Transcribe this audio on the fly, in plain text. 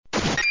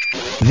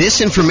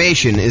This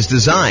information is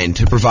designed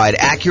to provide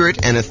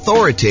accurate and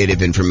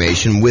authoritative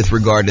information with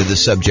regard to the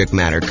subject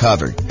matter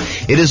covered.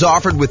 It is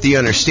offered with the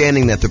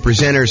understanding that the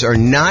presenters are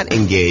not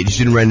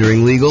engaged in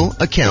rendering legal,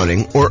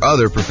 accounting, or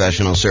other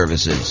professional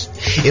services.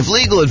 If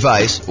legal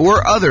advice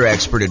or other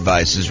expert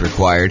advice is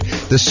required,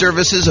 the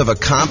services of a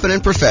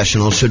competent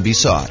professional should be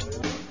sought.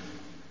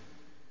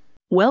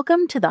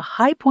 Welcome to the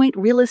High Point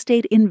Real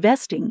Estate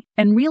Investing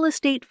and Real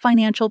Estate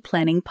Financial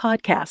Planning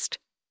Podcast.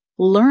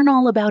 Learn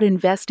all about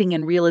investing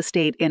in real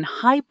estate in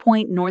High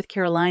Point, North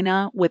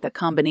Carolina, with a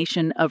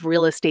combination of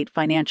real estate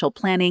financial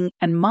planning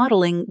and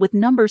modeling with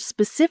numbers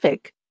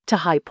specific to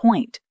High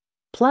Point,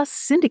 plus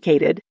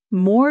syndicated,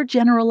 more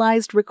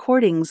generalized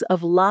recordings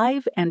of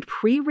live and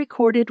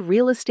pre-recorded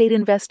real estate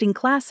investing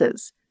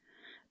classes,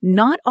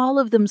 not all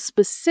of them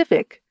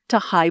specific to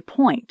High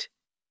Point.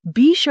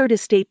 Be sure to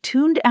stay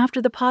tuned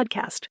after the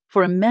podcast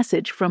for a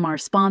message from our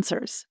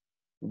sponsors.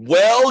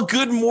 Well,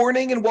 good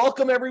morning and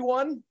welcome,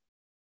 everyone.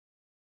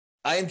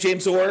 I am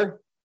James Orr,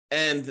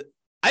 and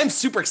I'm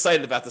super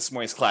excited about this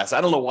morning's class.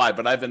 I don't know why,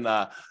 but I've been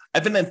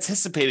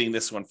anticipating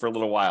this one for a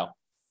little while.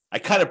 I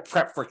kind of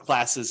prep for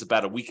classes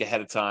about a week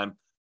ahead of time.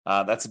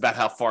 That's about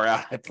how far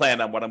out I plan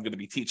on what I'm going to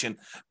be teaching.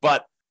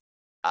 But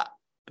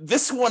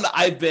this one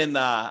I've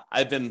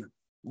been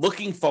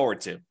looking forward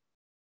to.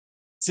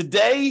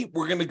 Today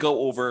we're going to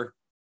go over: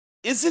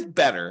 is it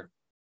better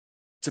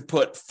to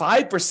put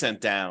 5%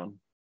 down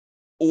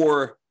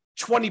or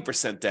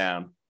 20%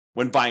 down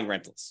when buying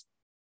rentals?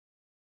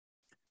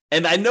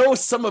 And I know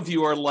some of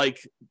you are like,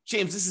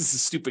 James, this is a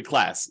stupid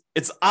class.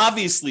 It's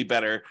obviously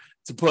better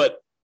to put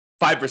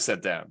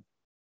 5% down.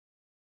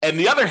 And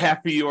the other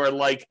half of you are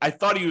like, I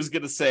thought he was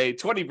going to say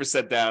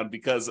 20% down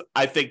because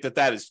I think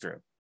that is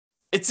true.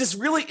 It's this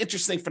really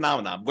interesting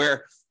phenomenon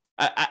where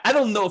I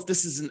don't know if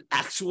this is an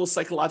actual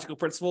psychological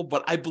principle,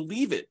 but I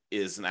believe it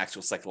is an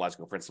actual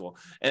psychological principle.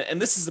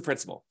 And this is the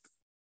principle.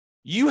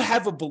 You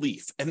have a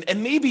belief,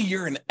 and maybe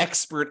you're an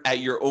expert at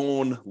your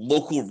own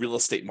local real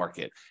estate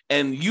market,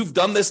 and you've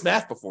done this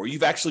math before.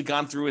 You've actually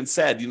gone through and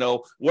said,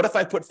 what if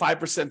I put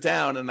 5%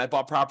 down and I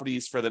bought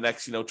properties for the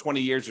next,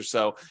 20 years or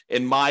so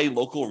in my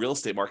local real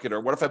estate market? Or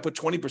what if I put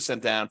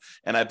 20% down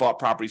and I bought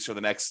properties for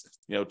the next,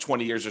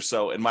 20 years or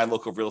so in my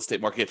local real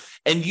estate market?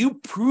 And you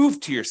prove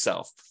to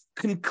yourself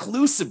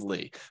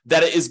conclusively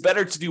that it is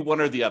better to do one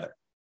or the other.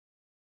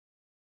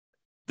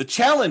 The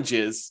challenge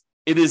is,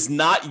 it is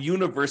not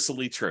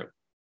universally true.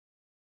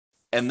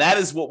 And that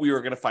is what we are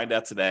going to find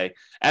out today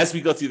as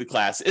we go through the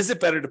class. Is it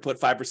better to put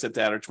 5%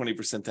 down or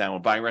 20% down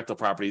when buying rental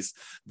properties?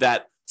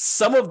 That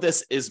some of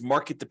this is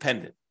market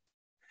dependent.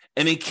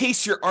 And in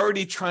case you're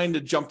already trying to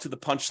jump to the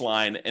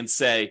punchline and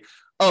say,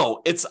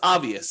 oh, it's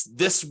obvious,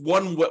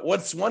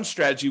 what's one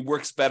strategy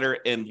works better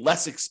in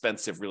less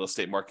expensive real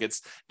estate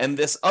markets, and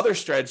this other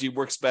strategy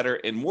works better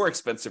in more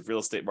expensive real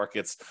estate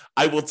markets,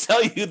 I will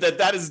tell you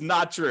that is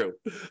not true.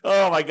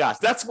 Oh my gosh,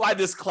 that's why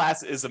this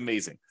class is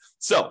amazing.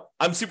 So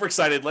I'm super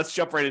excited. Let's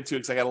jump right into it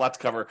because I got a lot to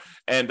cover.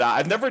 And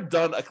I've never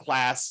done a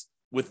class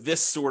with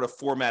this sort of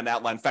format and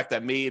outline. In fact, I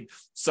made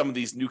some of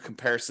these new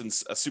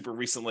comparisons super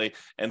recently.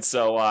 And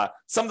so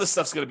some of this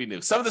stuff's going to be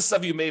new. Some of the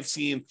stuff you may have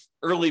seen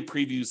early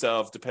previews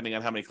of, depending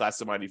on how many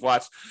classes of mine you've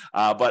watched.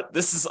 But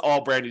this is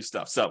all brand new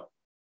stuff. So, all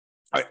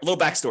right, a little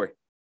backstory.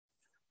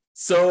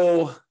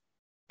 So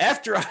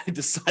after I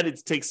decided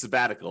to take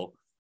sabbatical,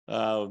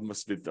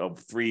 must have been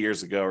 3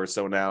 years ago or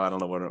so now. I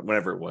don't know,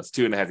 whenever it was,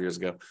 2.5 years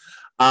ago.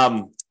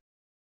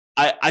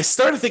 I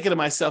started thinking to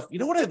myself, you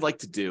know what I'd like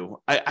to do?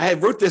 I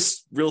wrote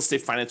this real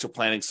estate financial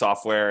planning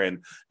software,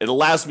 and it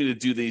allows me to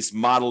do these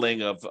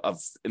modeling of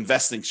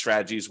investing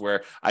strategies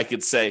where I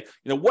could say,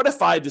 what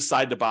if I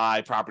decide to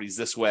buy properties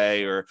this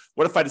way? Or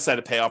what if I decide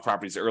to pay off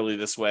properties early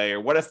this way?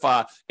 Or what if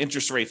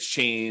interest rates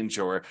change,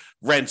 or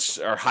rents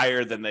are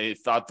higher than they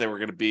thought they were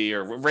going to be,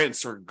 or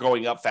rents are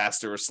going up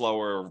faster or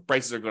slower, or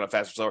prices are going up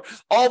faster or slower?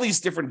 All these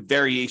different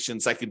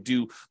variations I could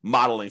do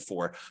modeling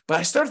for. But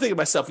I started thinking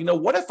to myself,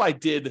 what if I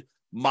did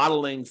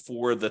modeling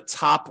for the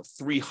top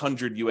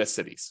 300 U.S.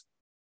 cities?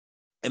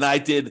 And I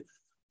did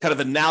kind of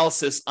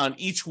analysis on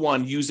each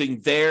one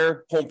using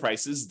their home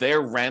prices, their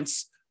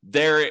rents,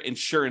 their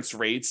insurance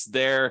rates,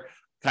 their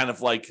kind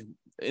of like,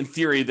 in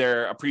theory,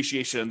 their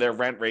appreciation and their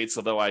rent rates,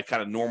 although I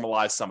kind of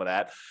normalized some of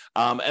that.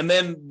 And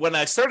then when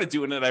I started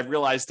doing it, I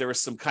realized there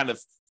was some kind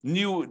of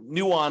new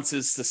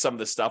nuances to some of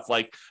this stuff.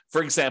 Like,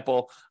 for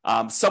example,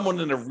 someone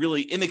in a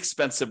really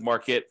inexpensive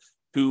market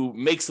who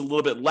makes a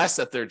little bit less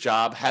at their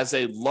job has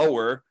a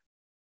lower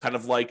kind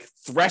of like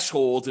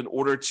threshold in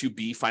order to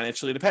be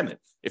financially independent.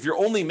 If you're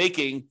only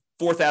making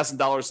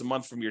 $4,000 a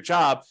month from your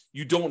job,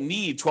 you don't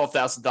need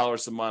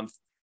 $12,000 a month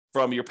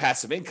from your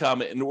passive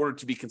income in order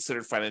to be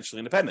considered financially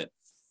independent.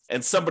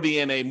 And somebody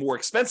in a more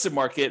expensive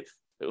market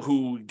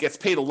who gets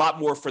paid a lot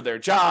more for their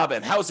job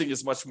and housing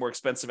is much more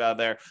expensive out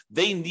there,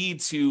 they need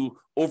to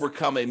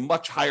overcome a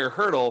much higher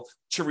hurdle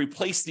to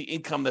replace the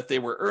income that they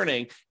were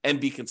earning and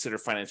be considered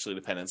financially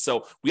independent.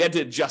 So we had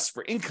to adjust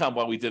for income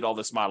while we did all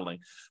this modeling.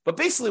 But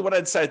basically what I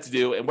decided to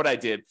do and what I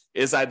did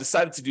is I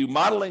decided to do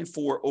modeling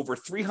for over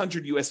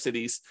 300 US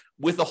cities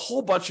with a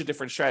whole bunch of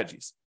different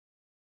strategies.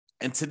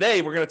 And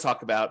today we're going to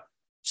talk about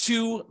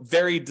two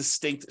very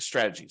distinct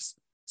strategies.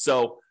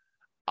 So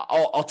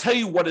I'll tell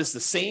you what is the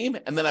same,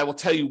 and then I will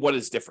tell you what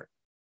is different.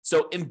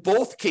 So in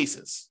both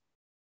cases,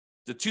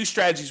 the two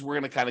strategies we're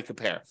going to kind of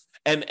compare.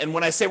 And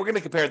when I say we're going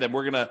to compare them,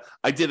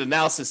 I did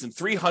analysis in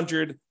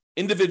 300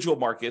 individual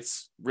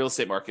markets, real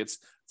estate markets,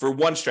 for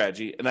one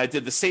strategy. And I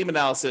did the same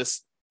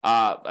analysis.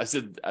 I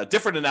did a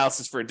different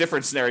analysis for a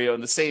different scenario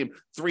in the same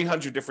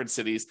 300 different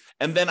cities.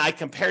 And then I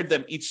compared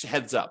them each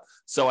heads up.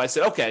 So I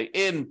said, okay,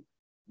 in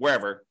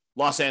wherever,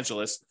 Los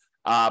Angeles,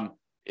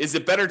 is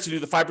it better to do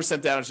the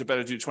 5% down or is it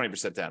better to do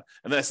 20% down?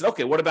 And then I said,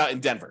 okay, what about in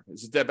Denver?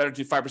 Is it better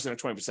to do 5% or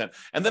 20%?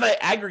 And then I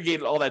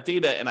aggregated all that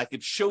data and I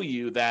could show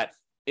you that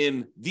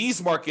in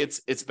these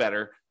markets, it's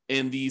better.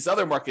 In these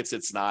other markets,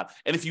 it's not.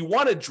 And if you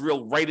want to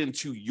drill right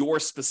into your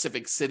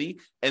specific city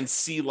and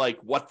see like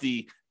what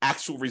the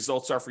actual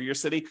results are for your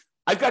city,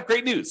 I've got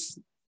great news.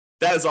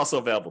 That is also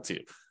available to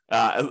you.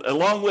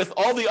 Along with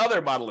all the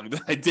other modeling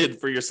that I did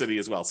for your city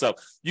as well. So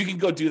you can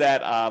go do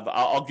that.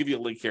 I'll give you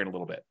a link here in a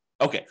little bit.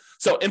 Okay,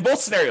 so in both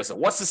scenarios,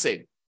 what's the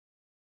same?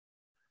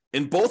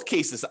 In both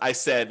cases, I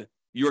said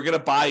you're going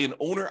to buy an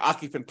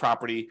owner-occupant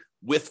property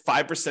with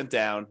 5%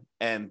 down,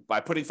 and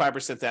by putting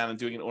 5% down and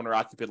doing an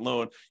owner-occupant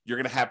loan, you're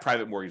going to have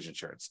private mortgage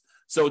insurance.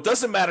 So it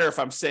doesn't matter if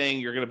I'm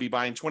saying you're going to be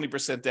buying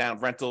 20% down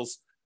rentals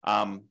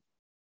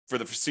for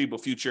the foreseeable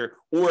future,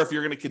 or if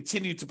you're going to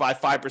continue to buy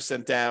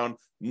 5% down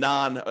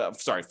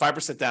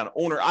 5% down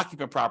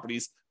owner-occupant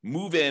properties,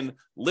 move in,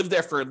 live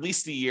there for at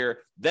least a year,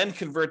 then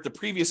convert the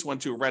previous one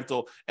to a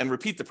rental and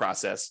repeat the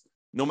process.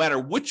 No matter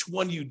which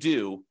one you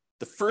do,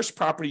 the first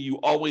property you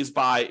always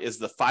buy is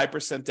the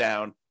 5%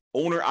 down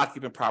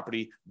owner-occupant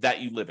property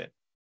that you live in.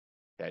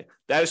 Okay,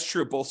 that is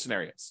true of both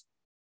scenarios.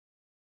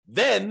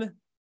 Then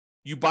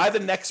you buy the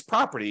next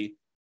property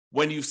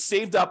when you've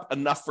saved up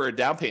enough for a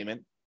down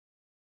payment,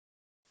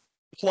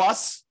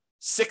 plus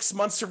 6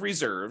 months of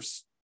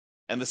reserves,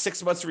 and the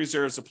 6 months of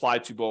reserves apply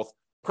to both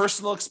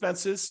personal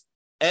expenses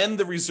and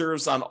the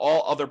reserves on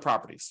all other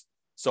properties.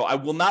 So I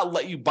will not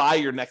let you buy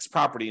your next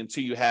property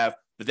until you have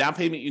the down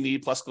payment you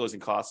need plus closing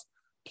costs,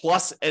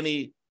 plus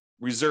any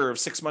reserves,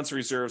 6 months of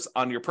reserves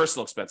on your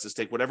personal expenses.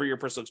 Take whatever your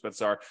personal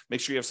expenses are, make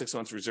sure you have 6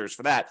 months of reserves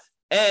for that,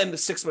 and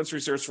 6 months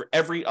reserves for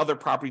every other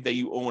property that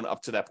you own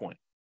up to that point.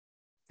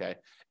 Okay.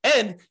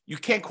 And you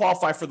can't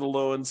qualify for the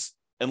loans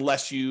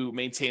unless you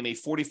maintain a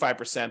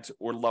 45%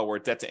 or lower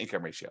debt to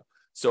income ratio.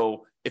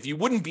 So if you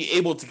wouldn't be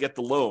able to get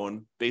the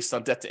loan based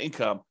on debt to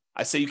income,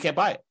 I say you can't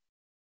buy it.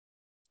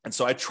 And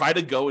so I try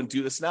to go and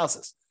do this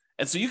analysis.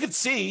 And so you can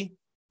see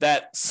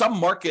that some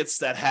markets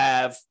that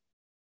have,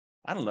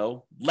 I don't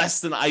know, less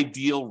than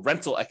ideal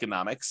rental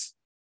economics,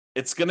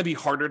 it's going to be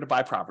harder to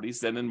buy properties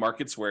than in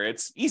markets where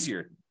it's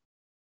easier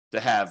to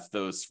have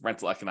those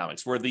rental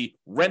economics, where the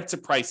rent to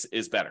price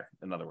is better,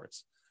 in other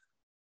words.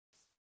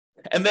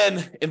 And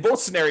then in both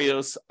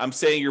scenarios, I'm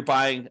saying you're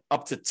buying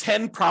up to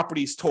 10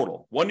 properties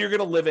total, one you're going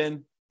to live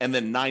in, and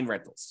then 9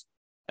 rentals.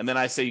 And then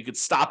I say you could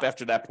stop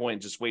after that point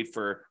and just wait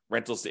for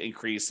rentals to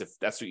increase if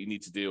that's what you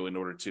need to do in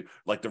order to,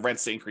 like the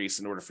rents to increase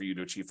in order for you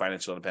to achieve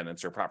financial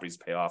independence or properties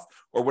to pay off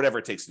or whatever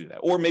it takes to do that.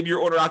 Or maybe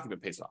your owner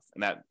occupant pays off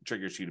and that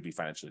triggers you to be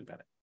financially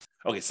independent.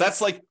 Okay, so that's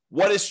like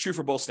what is true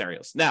for both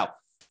scenarios. Now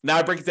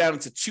I break it down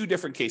into 2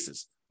 different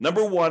cases.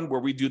 Number one,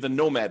 where we do the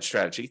nomad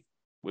strategy,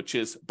 which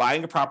is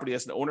buying a property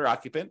as an owner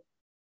occupant,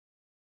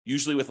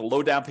 usually with a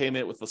low down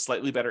payment with a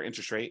slightly better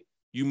interest rate.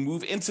 You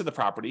move into the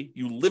property,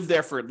 you live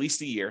there for at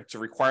least a year. It's a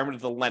requirement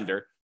of the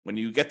lender. When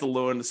you get the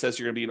loan that says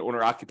you're going to be an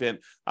owner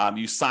occupant,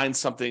 you sign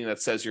something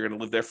that says you're going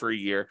to live there for a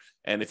year.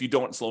 And if you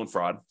don't, it's loan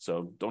fraud.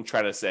 So don't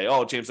try to say,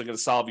 oh, James, I'm going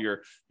to solve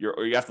or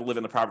you have to live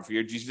in the property for a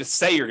year. You just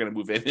say you're going to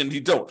move in and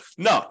you don't.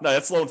 No,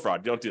 that's loan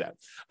fraud. You don't do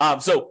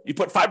that. So you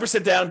put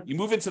 5% down, you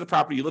move into the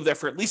property, you live there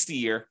for at least a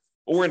year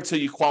or until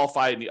you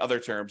qualify in the other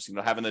terms,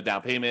 having the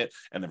down payment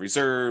and the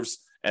reserves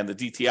and the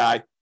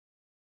DTI.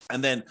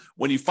 And then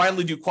when you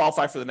finally do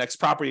qualify for the next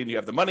property and you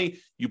have the money,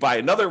 you buy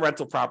another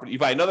rental property, you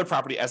buy another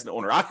property as an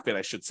owner occupant,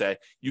 I should say,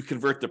 you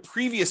convert the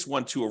previous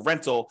one to a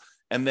rental,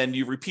 and then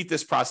you repeat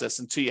this process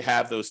until you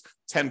have those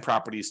 10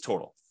 properties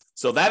total.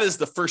 So that is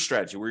the first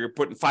strategy where you're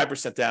putting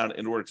 5% down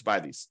in order to buy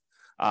these.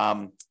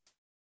 And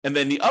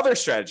then the other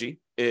strategy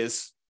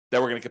is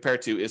that we're going to compare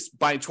it to is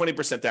buying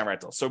 20% down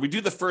rental. So we do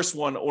the first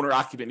one, owner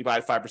occupant, you buy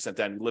 5%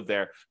 down, you live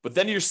there, but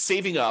then you're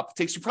saving up. It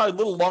takes you probably a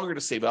little longer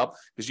to save up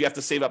because you have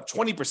to save up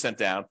 20%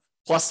 down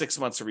plus 6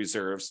 months of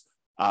reserves,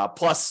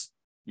 plus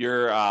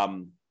your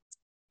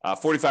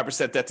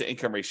 45% debt to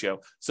income ratio.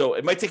 So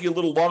it might take you a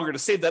little longer to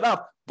save that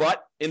up,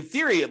 but in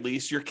theory, at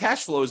least, your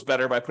cash flow is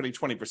better by putting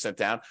 20%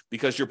 down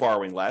because you're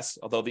borrowing less,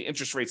 although the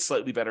interest rate's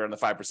slightly better on the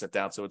 5%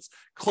 down. So it's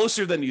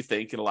closer than you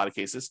think in a lot of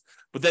cases.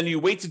 But then you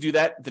wait to do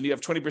that. Then you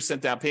have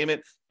 20% down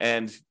payment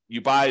and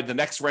you buy the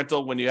next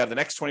rental when you have the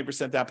next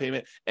 20% down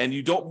payment, and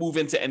you don't move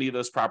into any of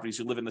those properties.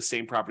 You live in the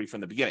same property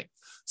from the beginning.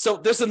 So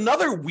there's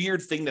another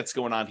weird thing that's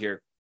going on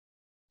here.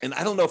 And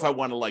I don't know if I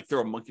want to like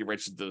throw a monkey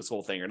wrench into this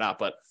whole thing or not,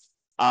 but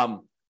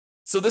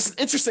so this is an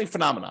interesting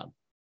phenomenon.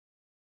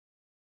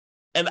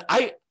 And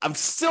I'm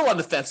still on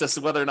the fence as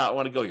to whether or not I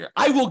want to go here.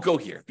 I will go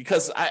here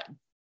because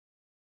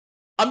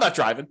I'm not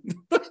driving.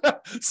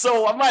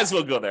 So I might as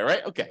well go there,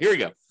 right? Okay, here we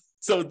go.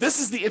 So this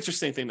is the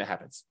interesting thing that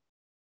happens.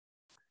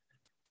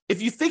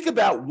 If you think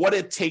about what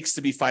it takes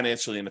to be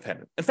financially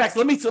independent. In fact,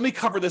 let me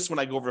cover this when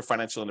I go over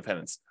financial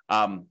independence,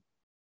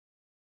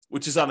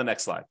 which is on the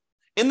next slide.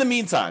 In the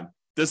meantime,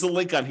 there's a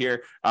link on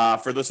here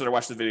for those that are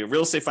watching the video,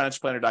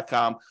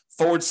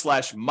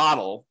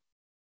 realestatefinancialplanner.com/model.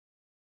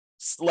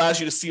 Allows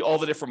you to see all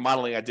the different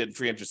modeling I did in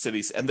 300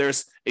 cities. And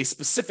there's a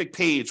specific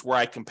page where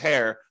I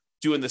compare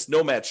doing this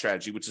nomad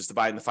strategy, which is to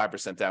buying the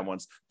 5% down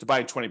ones, to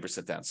buying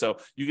 20% down. So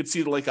you can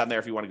see the link on there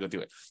if you want to go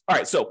do it. All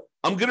right, so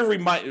I'm going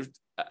to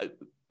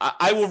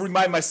I will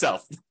remind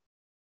myself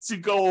to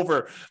go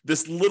over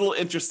this little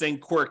interesting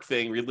quirk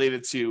thing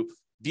related to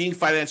being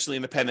financially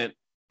independent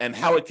and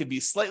how it could be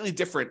slightly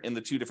different in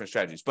the two different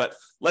strategies. But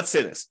let's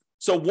say this.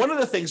 So one of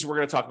the things we're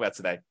going to talk about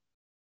today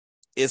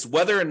is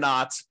whether or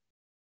not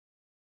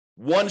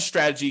one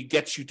strategy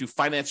gets you to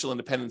financial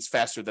independence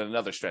faster than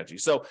another strategy.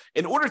 So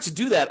in order to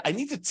do that, I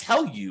need to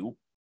tell you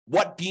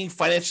what being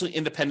financially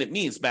independent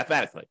means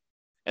mathematically.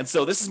 And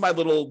so this is my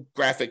little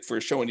graphic for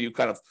showing you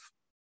kind of,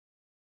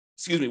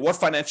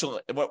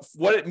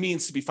 what it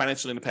means to be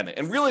financially independent.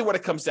 And really what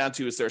it comes down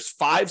to is there's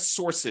 5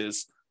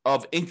 sources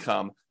of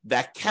income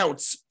that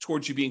counts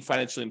towards you being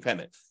financially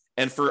independent.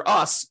 And for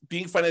us,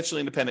 being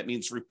financially independent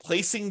means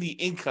replacing the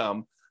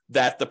income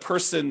that the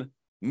person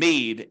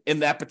made in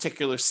that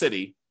particular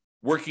city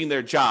working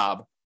their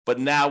job, but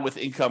now with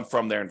income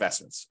from their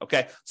investments.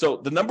 Okay. So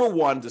the number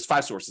one, there's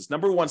 5 sources.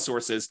 Number one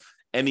source is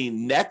any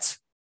net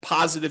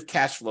positive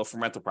cash flow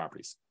from rental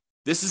properties.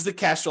 This is the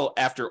cash flow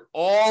after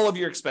all of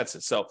your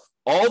expenses. So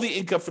all the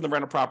income from the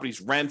rental properties,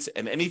 rent,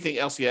 and anything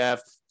else you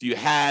have. If you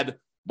had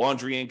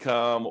laundry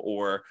income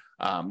or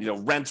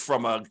rent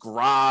from a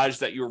garage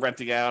that you were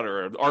renting out,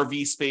 or an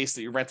RV space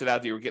that you rented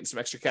out that you were getting some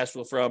extra cash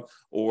flow from,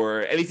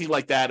 or anything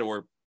like that,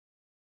 or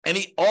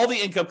all the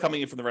income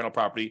coming in from the rental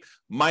property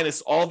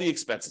minus all the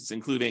expenses,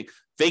 including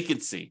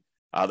vacancy,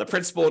 the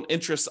principal and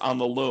interest on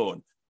the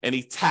loan,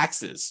 any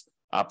taxes,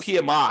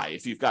 PMI,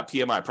 if you've got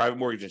PMI, private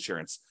mortgage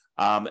insurance,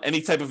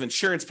 any type of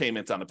insurance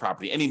payment on the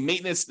property, any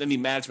maintenance, any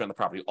management on the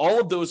property. All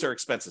of those are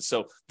expenses.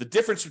 So the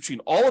difference between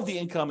all of the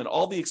income and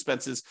all the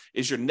expenses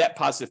is your net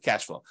positive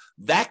cash flow.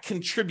 That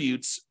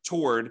contributes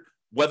toward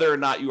whether or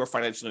not you are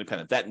financially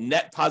independent. That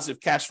net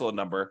positive cash flow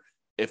number,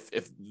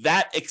 if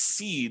that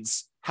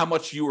exceeds how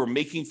much you are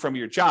making from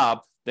your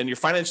job, then you're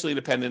financially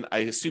independent. I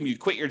assume you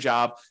quit your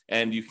job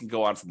and you can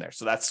go on from there.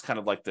 So that's kind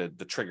of like the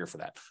trigger for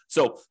that.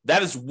 So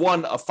that is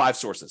one of 5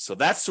 sources. So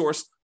that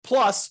source,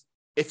 plus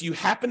if you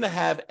happen to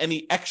have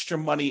any extra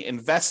money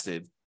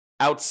invested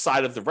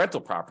outside of the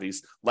rental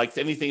properties, like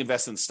anything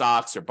invested in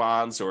stocks or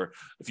bonds, or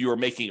if you were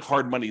making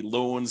hard money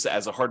loans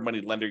as a hard money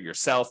lender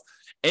yourself,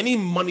 any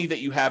money that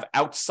you have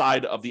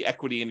outside of the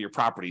equity in your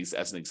properties,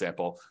 as an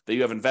example, that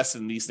you have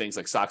invested in these things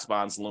like stocks,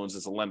 bonds, loans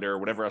as a lender, or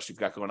whatever else you've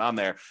got going on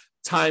there,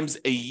 times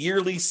a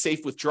yearly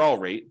safe withdrawal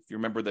rate. If you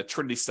remember the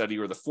Trinity study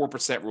or the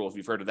 4% rule, if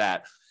you've heard of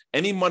that,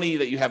 any money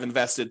that you have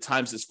invested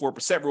times this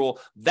 4% rule,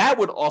 that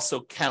would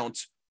also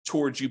count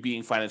towards you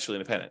being financially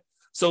independent.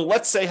 So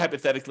let's say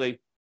hypothetically,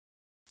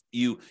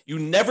 you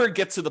never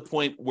get to the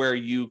point where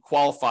you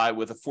qualify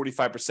with a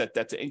 45%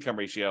 debt to income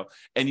ratio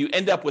and you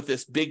end up with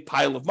this big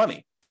pile of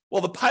money.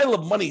 Well, the pile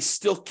of money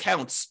still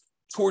counts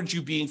towards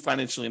you being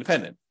financially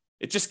independent.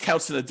 It just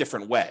counts in a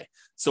different way.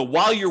 So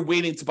while you're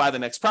waiting to buy the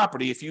next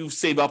property, if you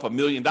save up $1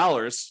 million,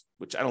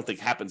 which I don't think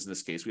happens in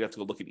this case, we have to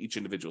go look at each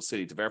individual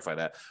city to verify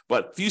that.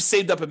 But if you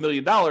saved up $1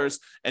 million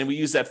and we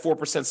use that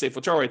 4% safe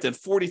withdrawal rate, then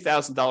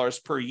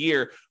 $40,000 per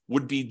year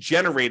would be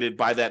generated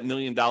by that $1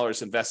 million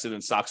invested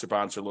in stocks or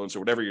bonds or loans or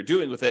whatever you're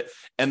doing with it.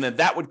 And then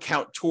that would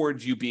count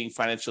towards you being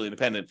financially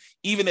independent,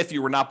 even if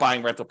you were not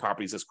buying rental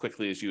properties as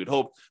quickly as you would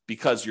hope,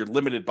 because you're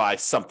limited by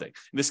something.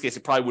 In this case,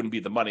 it probably wouldn't be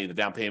the money, the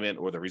down payment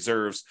or the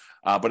reserves,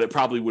 but it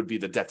probably would be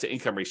the debt to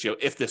income ratio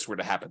if this were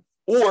to happen.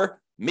 Or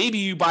maybe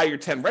you buy your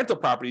 10 rental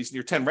properties and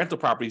your 10 rental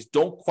properties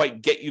don't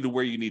quite get you to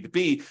where you need to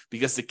be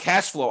because the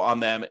cash flow on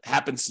them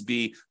happens to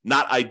be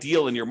not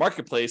ideal in your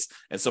marketplace.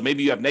 And so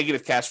maybe you have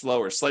negative cash flow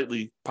or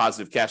slightly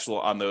positive cash flow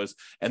on those.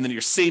 And then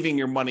you're saving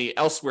your money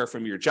elsewhere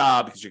from your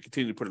job because you're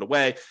continuing to put it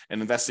away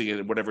and investing it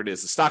in whatever it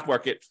is, the stock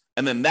market.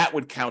 And then that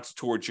would count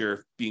towards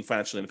your being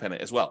financially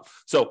independent as well.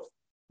 So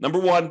number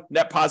one,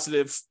 net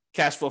positive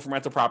cash flow from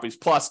rental properties,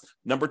 plus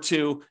number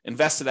 2,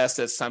 invested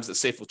assets times the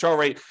safe withdrawal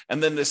rate.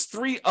 And then there's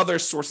 3 other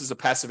sources of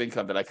passive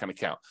income that I kind of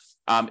count.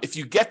 If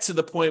you get to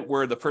the point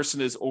where the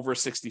person is over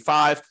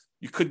 65,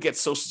 you could get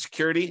Social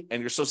Security,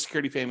 and your Social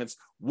Security payments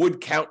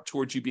would count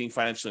towards you being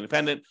financially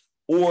independent.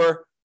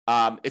 Or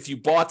if you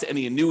bought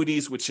any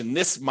annuities, which in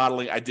this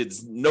modeling, I did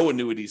no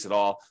annuities at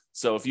all.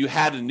 So if you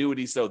had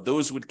annuities, though,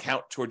 those would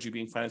count towards you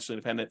being financially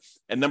independent.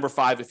 And number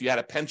 5, if you had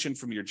a pension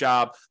from your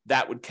job,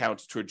 that would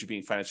count towards you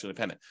being financially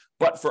independent.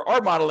 But for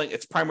our modeling,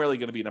 it's primarily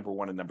going to be number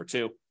 1 and number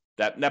 2,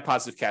 that net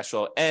positive cash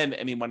flow and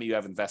any money you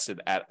have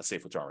invested at a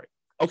safe withdrawal rate.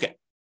 Okay.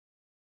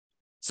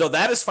 So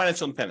that is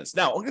financial independence.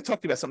 Now, I'm going to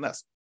talk to you about something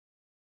else.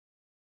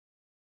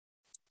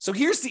 So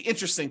here's the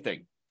interesting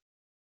thing.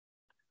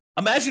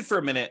 Imagine for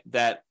a minute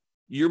that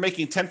you're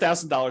making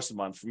 $10,000 a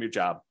month from your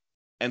job.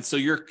 And so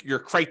your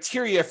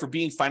criteria for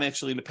being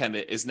financially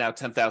independent is now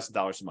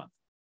 $10,000 a month.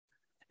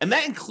 And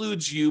that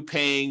includes you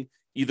paying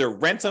either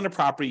rent on a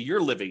property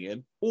you're living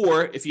in,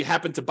 or if you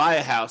happen to buy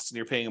a house and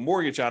you're paying a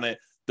mortgage on it,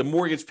 the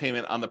mortgage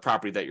payment on the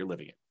property that you're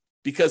living in.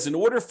 Because in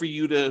order for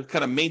you to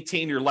kind of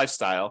maintain your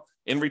lifestyle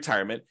in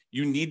retirement,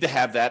 you need to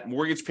have that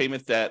mortgage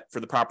payment that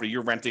for the property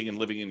you're renting and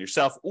living in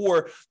yourself,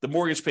 or the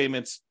mortgage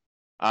payments.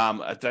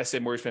 Did I say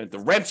mortgage payment? The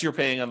rent you're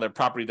paying on the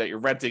property that you're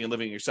renting and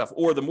living in yourself,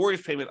 or the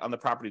mortgage payment on the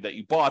property that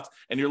you bought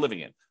and you're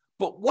living in.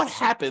 But what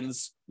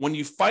happens when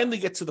you finally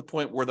get to the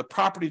point where the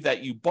property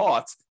that you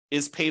bought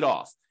is paid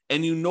off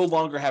and you no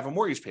longer have a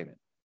mortgage payment?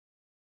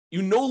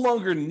 You no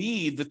longer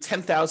need the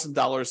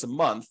 $10,000 a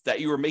month that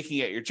you were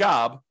making at your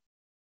job,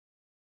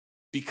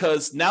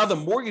 because now the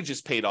mortgage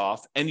is paid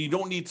off and you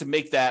don't need to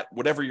make that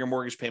whatever your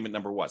mortgage payment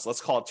number was. Let's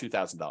call it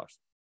 $2,000.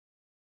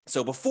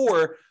 So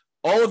before,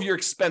 all of your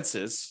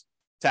expenses,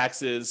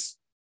 taxes,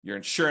 your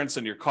insurance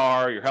on your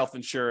car, your health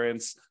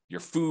insurance,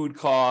 your food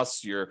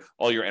costs,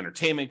 all your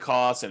entertainment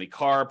costs, any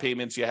car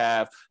payments you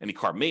have, any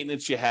car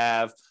maintenance you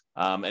have,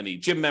 any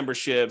gym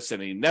memberships,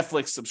 any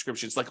Netflix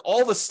subscriptions, like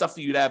all the stuff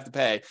that you'd have to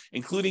pay,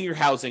 including your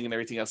housing and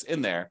everything else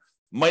in there,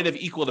 might have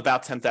equaled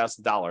about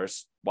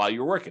 $10,000 while you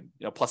were working,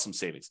 plus some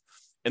savings.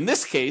 In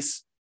this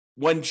case,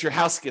 once your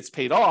house gets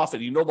paid off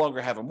and you no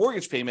longer have a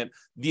mortgage payment,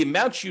 the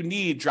amount you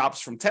need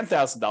drops from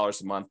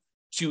 $10,000 a month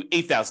to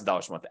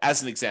 $8,000 a month,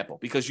 as an example,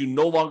 because you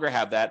no longer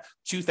have that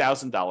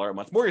 $2,000 a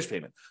month mortgage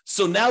payment.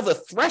 So now the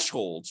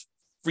threshold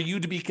for you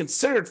to be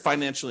considered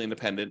financially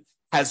independent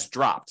has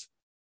dropped.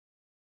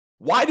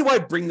 Why do I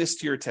bring this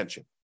to your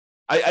attention?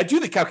 I do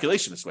the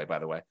calculation this way, by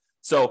the way.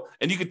 So,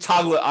 and you could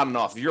toggle it on and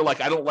off. If you're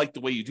like, I don't like the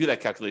way you do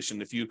that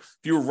calculation, if you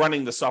were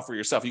running the software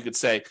yourself, you could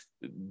say,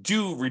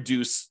 do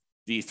reduce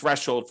the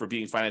threshold for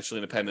being financially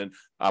independent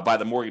by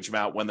the mortgage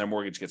amount when their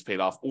mortgage gets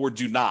paid off, or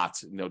do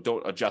not,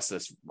 don't adjust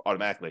this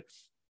automatically.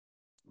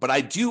 But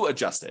I do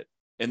adjust it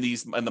in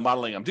the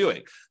modeling I'm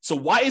doing. So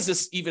why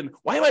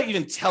am I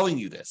even telling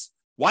you this?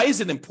 Why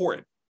is it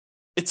important?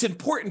 It's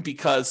important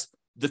because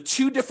the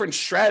two different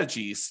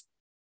strategies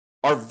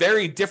are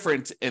very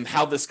different in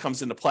how this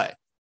comes into play.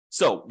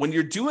 So when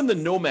you're doing the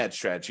nomad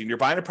strategy and you're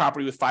buying a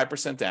property with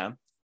 5% down,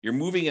 you're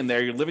moving in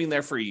there, you're living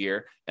there for a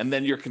year, and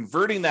then you're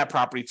converting that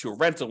property to a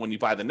rental when you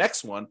buy the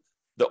next one,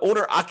 the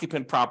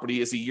owner-occupant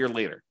property is a year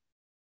later.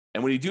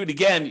 And when you do it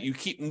again, you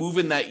keep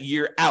moving that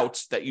year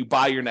out that you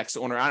buy your next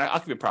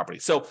owner-occupant property.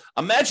 So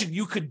imagine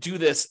you could do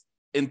this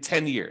in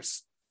 10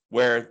 years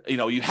where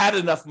you had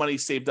enough money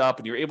saved up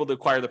and you're able to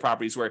acquire the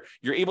properties where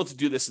you're able to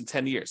do this in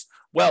 10 years.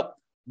 Well,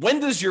 when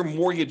does your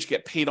mortgage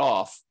get paid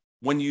off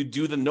when you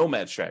do the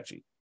nomad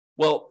strategy?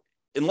 Well,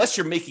 unless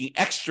you're making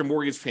extra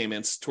mortgage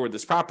payments toward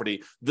this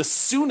property, the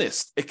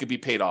soonest it could be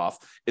paid off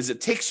is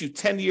it takes you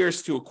 10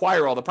 years to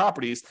acquire all the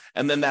properties.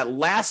 And then that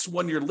last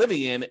one you're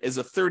living in is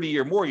a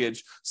 30-year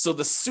mortgage. So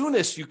the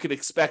soonest you could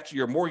expect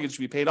your mortgage to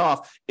be paid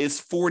off is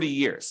 40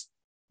 years.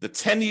 The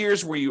 10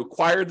 years where you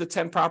acquired the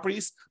 10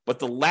 properties, but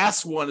the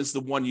last one is the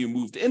one you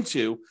moved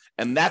into.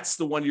 And that's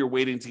the one you're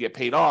waiting to get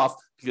paid off,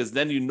 because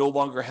then you no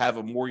longer have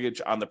a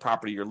mortgage on the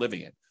property you're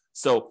living in.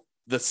 So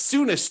the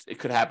soonest it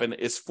could happen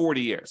is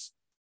 40 years.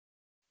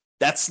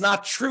 That's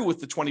not true with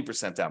the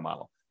 20% down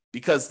model,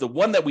 because the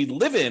one that we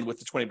live in with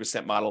the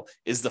 20% model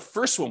is the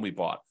first one we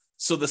bought.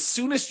 So the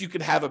soonest you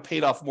could have a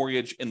paid off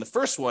mortgage in the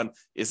first one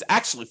is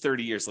actually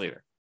 30 years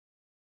later.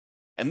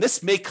 And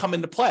this may come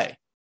into play.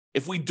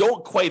 If we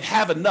don't quite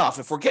have enough,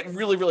 if we're getting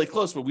really, really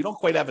close, but we don't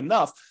quite have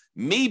enough,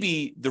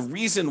 maybe the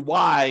reason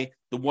why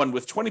the one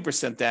with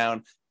 20%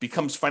 down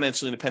becomes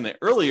financially independent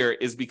earlier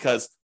is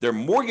because their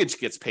mortgage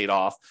gets paid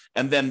off,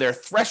 and then their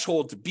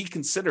threshold to be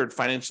considered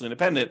financially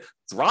independent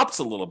drops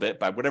a little bit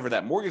by whatever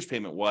that mortgage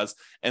payment was.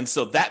 And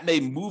so that may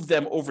move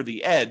them over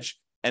the edge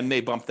and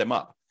may bump them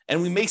up.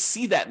 And we may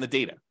see that in the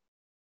data.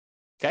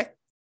 Okay.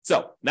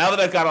 So now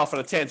that I've got off on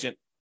a tangent,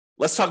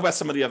 let's talk about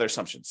some of the other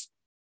assumptions.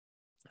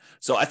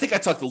 So I think I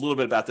talked a little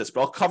bit about this,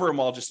 but I'll cover them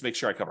all just to make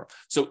sure I cover them.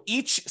 So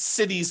each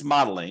city's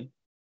modeling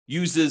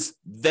uses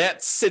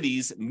that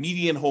city's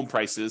median home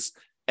prices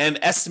and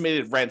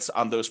estimated rents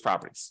on those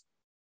properties.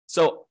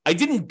 So I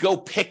didn't go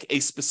pick a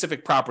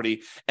specific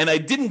property, and I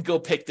didn't go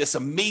pick this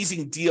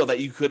amazing deal that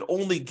you could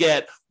only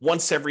get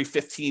once every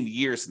 15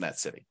 years in that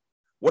city.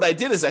 what I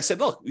did is I said,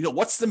 look,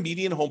 what's the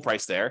median home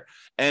price there?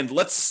 And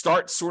let's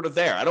start sort of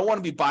there. I don't want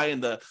to be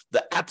buying the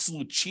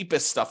absolute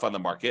cheapest stuff on the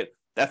market.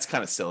 That's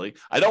kind of silly.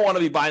 I don't want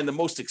to be buying the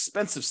most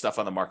expensive stuff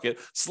on the market.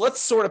 So let's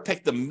sort of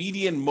pick the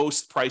median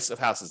most price of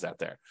houses out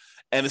there.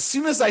 And as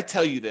soon as I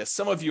tell you this,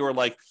 some of you are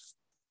like,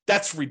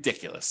 that's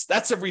ridiculous.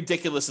 That's a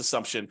ridiculous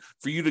assumption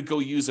for you to go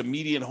use a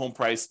median home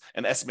price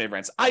and estimated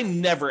rents. I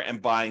never am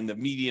buying the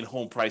median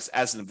home price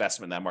as an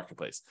investment in that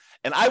marketplace.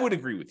 And I would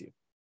agree with you.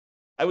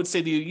 I would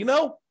say to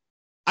you,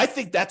 I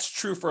think that's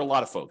true for a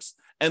lot of folks.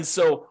 And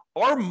so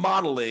our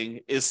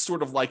modeling is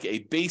sort of like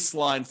a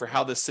baseline for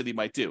how this city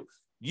might do.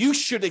 You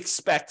should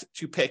expect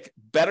to pick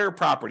better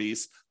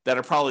properties that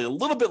are probably a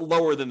little bit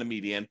lower than the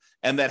median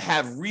and that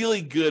have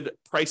really good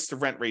price to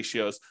rent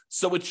ratios.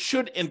 So it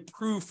should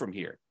improve from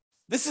here.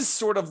 This is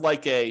sort of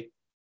like if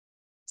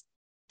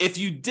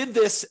you did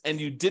this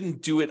and you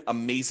didn't do it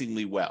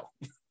amazingly well,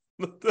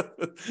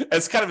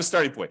 as kind of a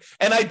starting point.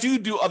 And I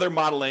do other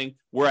modeling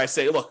where I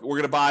say, look, we're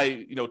going to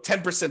buy,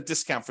 10%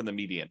 discount from the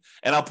median.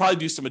 And I'll probably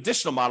do some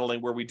additional modeling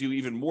where we do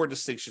even more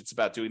distinctions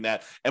about doing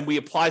that. And we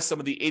apply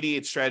some of the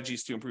 88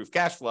 strategies to improve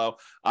cash flow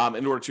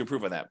in order to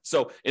improve on that.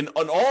 So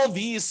on all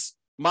these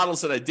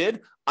models that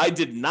I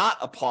did not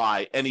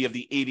apply any of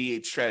the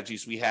 88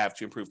 strategies we have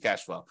to improve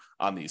cash flow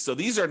on these. So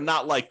these are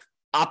not like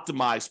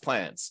optimized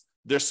plans.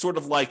 They're sort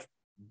of like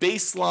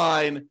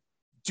baseline,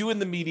 doing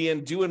the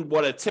median, doing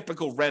what a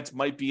typical rent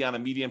might be on a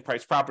median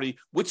price property,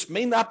 which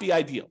may not be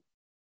ideal.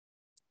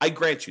 I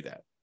grant you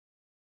that.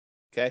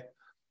 Okay.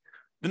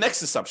 The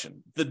next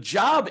assumption, the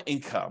job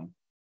income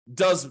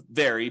does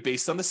vary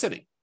based on the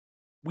city.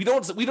 We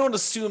don't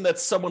assume that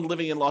someone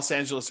living in Los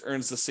Angeles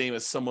earns the same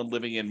as someone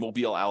living in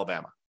Mobile,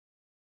 Alabama.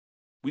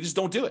 We just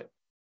don't do it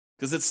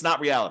because it's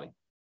not reality.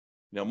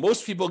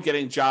 Most people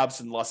getting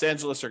jobs in Los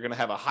Angeles are going to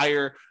have a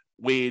higher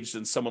wage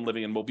than someone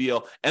living in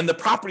Mobile, and the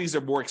properties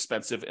are more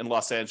expensive in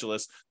Los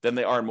Angeles than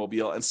they are in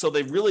Mobile, and so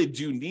they really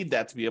do need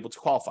that to be able to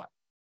qualify.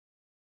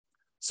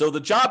 So the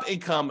job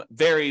income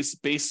varies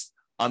based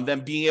on them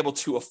being able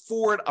to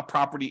afford a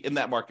property in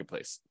that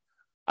marketplace.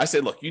 I say,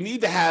 look, you need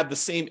to have the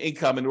same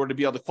income in order to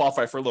be able to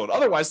qualify for a loan.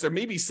 Otherwise, there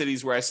may be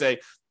cities where I say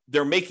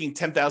they're making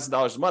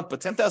 $10,000 a month, but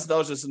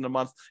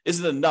 $10,000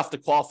 isn't enough to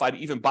qualify to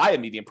even buy a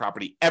median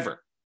property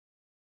ever.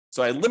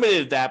 So I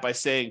limited that by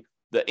saying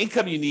the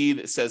income you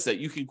need says that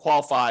you can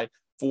qualify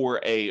for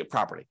a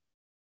property,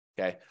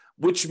 okay?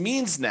 Which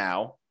means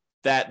now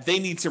that they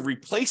need to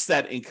replace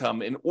that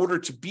income in order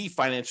to be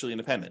financially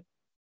independent.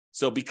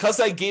 So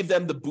because I gave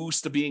them the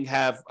boost of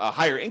have a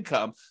higher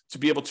income to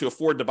be able to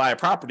afford to buy a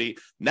property,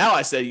 now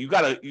I say you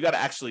gotta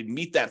actually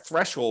meet that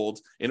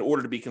threshold in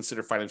order to be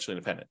considered financially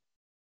independent.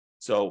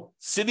 So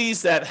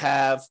cities that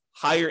have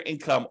higher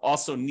income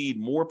also need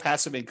more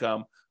passive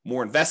income,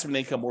 more investment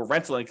income, more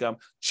rental income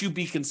to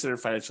be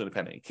considered financially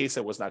independent, in case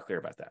I was not clear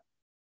about that.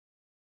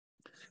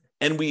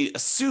 And we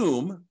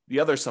assume, the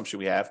other assumption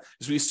we have,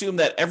 is we assume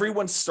that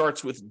everyone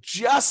starts with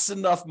just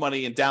enough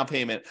money in down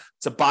payment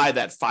to buy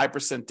that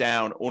 5%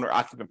 down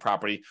owner-occupant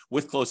property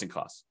with closing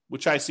costs,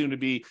 which I assume to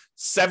be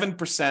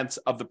 7%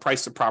 of the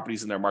price of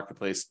properties in their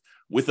marketplace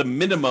with a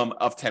minimum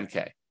of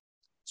 $10K.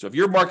 So if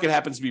your market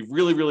happens to be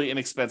really, really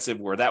inexpensive,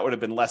 where that would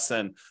have been less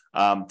than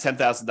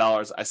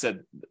 $10,000, I said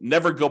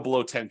never go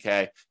below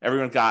 $10K.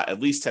 Everyone got at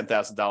least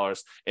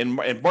 $10,000.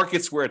 In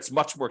markets where it's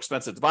much more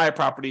expensive to buy a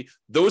property,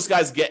 those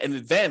guys get an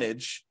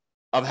advantage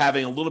of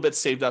having a little bit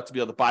saved up to be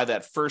able to buy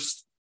that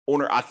first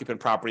owner-occupant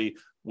property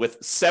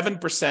with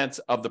 7%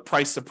 of the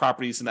price of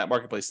properties in that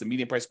marketplace, the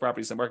median price of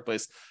properties in the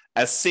marketplace,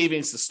 as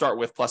savings to start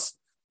with, plus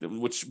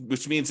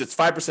which means it's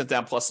 5%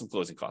 down plus some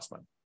closing cost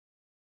money.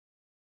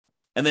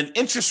 And then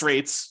interest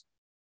rates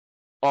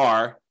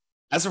are,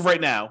 as of right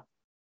now,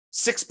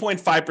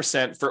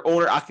 6.5% for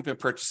owner-occupant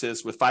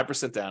purchases with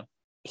 5% down,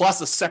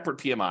 plus a separate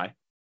PMI,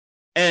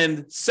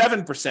 and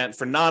 7%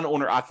 for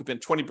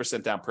non-owner-occupant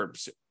 20% down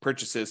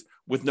purchases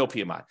with no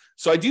PMI.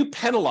 So I do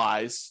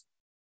penalize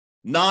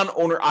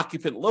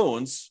non-owner-occupant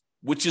loans,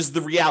 which is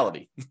the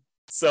reality.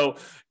 So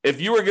if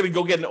you were going to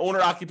go get an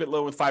owner-occupant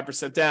loan with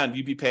 5% down,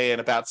 you'd be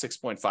paying about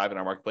 6.5 in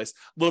our marketplace,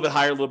 a little bit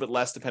higher, a little bit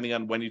less, depending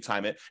on when you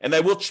time it. And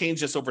I will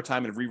change this over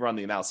time and rerun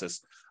the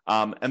analysis.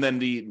 And then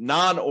the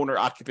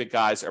non-owner-occupant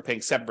guys are paying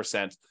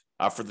 7%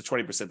 for the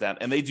 20% down,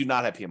 and they do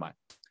not have PMI.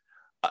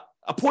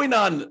 A point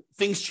on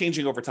things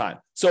changing over time.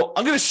 So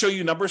I'm going to show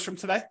you numbers from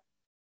today.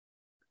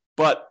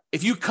 But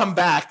if you come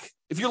back,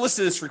 if you're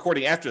listening to this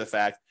recording after the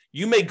fact,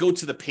 you may go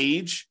to the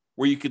page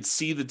where you could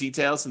see the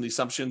details and the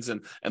assumptions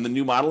and the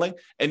new modeling,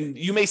 and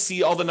you may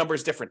see all the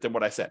numbers different than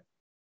what I said.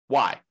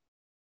 Why?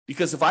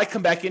 Because if I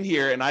come back in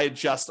here and I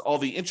adjust all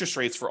the interest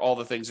rates for all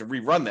the things and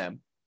rerun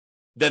them,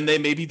 then they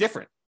may be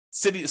different.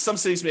 Some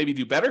cities maybe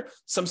do better,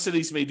 some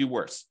cities may do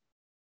worse.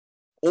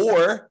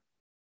 Or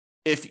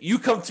if you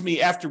come to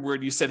me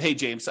afterward, you said, hey,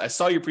 James, I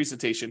saw your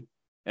presentation,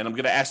 and I'm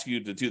going to ask you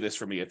to do this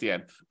for me at the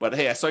end, but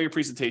hey, I saw your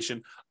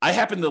presentation. I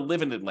happen to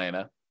live in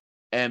Atlanta,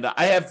 and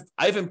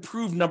I've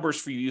improved numbers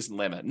for you using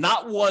Atlanta,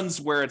 not ones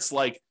where it's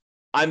like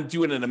I'm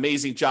doing an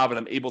amazing job and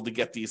I'm able to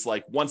get these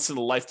like once in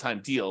a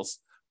lifetime deals,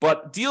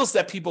 but deals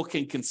that people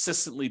can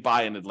consistently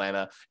buy in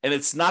Atlanta. And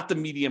it's not the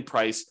median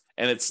price,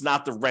 and it's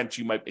not the rent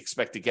you might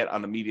expect to get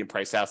on the median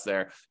price house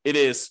there. It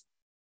is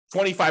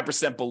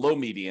 25% below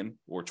median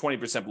or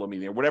 20% below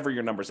median, or whatever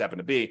your numbers happen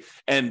to be.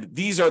 And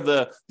these are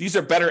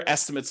better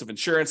estimates of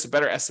insurance,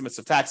 better estimates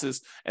of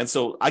taxes. And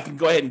so I can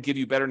go ahead and give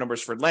you better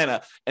numbers for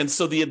Atlanta. And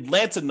so the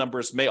Atlanta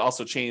numbers may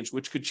also change,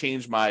 which could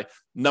change my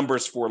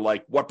numbers for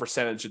like what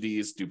percentage of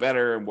these do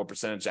better and what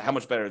percentage, how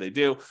much better they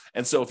do.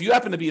 And so if you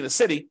happen to be in the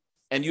city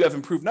and you have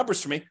improved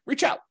numbers for me,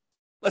 reach out.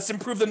 Let's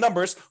improve the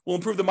numbers. We'll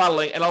improve the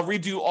modeling, and I'll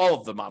redo all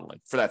of the modeling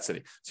for that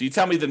city. So you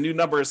tell me the new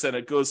numbers, and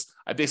it goes,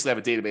 I basically have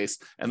a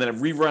database, and then it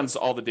reruns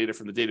all the data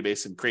from the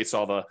database and creates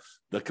all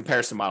the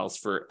comparison models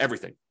for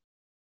everything.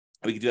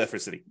 We can do that for a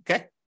city,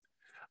 okay?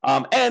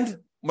 And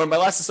one of my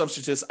last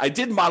assumptions is I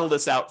did model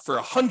this out for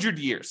 100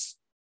 years.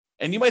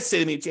 And you might say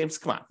to me, James,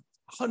 come on,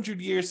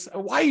 100 years?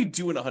 Why are you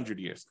doing 100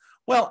 years?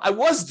 Well, I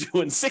was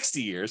doing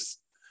 60 years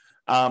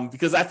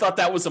because I thought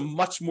that was a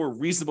much more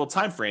reasonable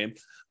time frame.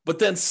 But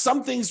then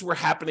some things were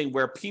happening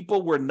where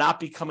people were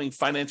not becoming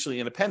financially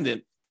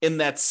independent in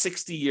that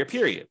 60-year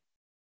period.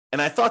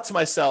 And I thought to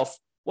myself,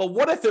 well,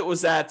 what if it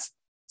was at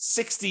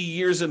 60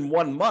 years and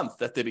 1 month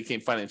that they became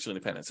financially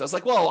independent? So I was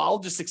like, well, I'll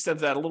just extend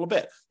that a little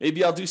bit.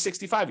 Maybe I'll do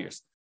 65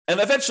 years. And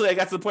eventually I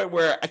got to the point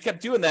where I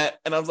kept doing that.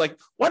 And I was like,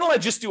 why don't I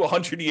just do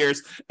 100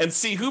 years and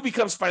see who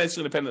becomes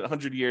financially independent in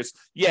 100 years?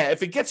 Yeah,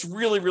 if it gets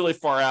really, really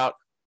far out,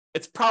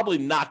 it's probably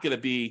not going to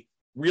be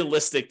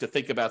realistic to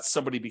think about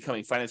somebody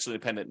becoming financially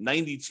independent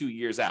 92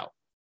 years out.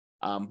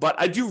 But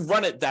I do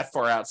run it that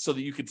far out so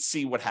that you could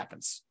see what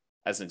happens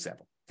as an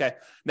example. Okay.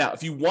 Now,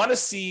 if you want to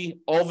see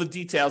all the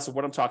details of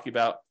what I'm talking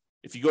about,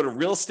 if you go to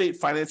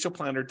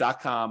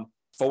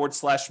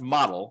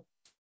realestatefinancialplanner.com/model,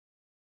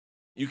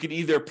 you can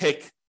either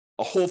pick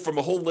from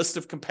a whole list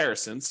of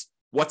comparisons,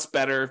 what's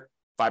better,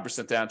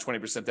 5% down,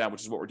 20% down,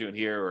 which is what we're doing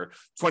here, or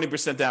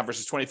 20% down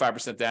versus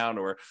 25% down,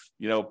 or,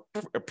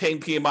 paying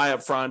PMI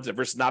up front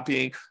versus not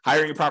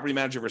hiring a property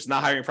manager versus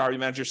not hiring a property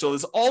manager. So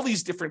there's all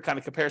these different kind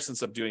of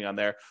comparisons I'm doing on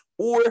there,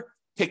 or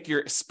pick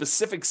your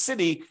specific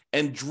city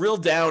and drill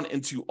down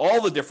into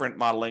all the different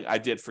modeling I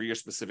did for your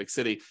specific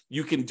city.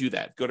 You can do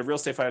that. Go to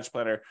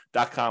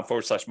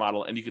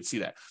realestatefinancialplanner.com/model, and you can see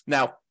that.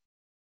 Now,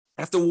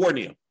 I have to warn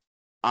you,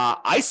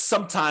 I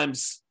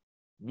sometimes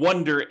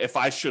wonder if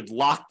I should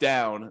lock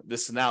down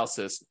this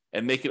analysis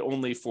and make it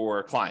only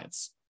for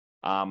clients.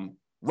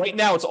 Right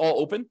now, it's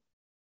all open,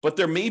 but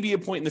there may be a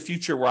point in the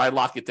future where I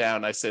lock it down.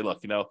 And I say,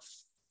 look,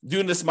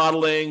 doing this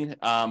modeling,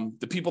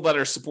 the people that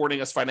are supporting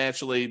us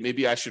financially,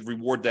 maybe I should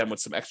reward them with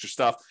some extra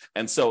stuff.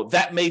 And so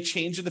that may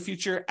change in the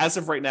future. As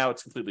of right now,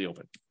 it's completely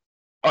open.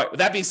 All right, with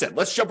that being said,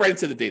 let's jump right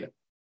into the data.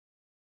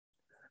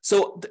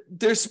 So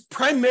there's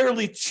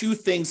primarily two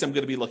things I'm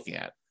going to be looking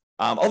at.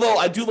 Although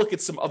I do look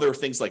at some other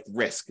things like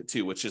risk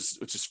too, which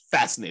is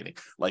fascinating.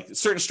 Like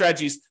certain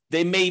strategies,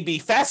 they may be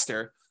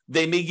faster,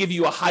 they may give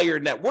you a higher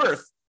net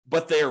worth,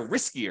 but they're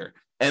riskier,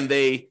 and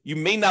you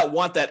may not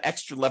want that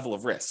extra level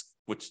of risk,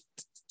 which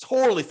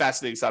totally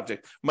fascinating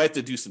subject. Might have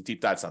to do some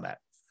deep dives on that.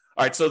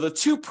 All right, so the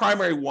two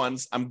primary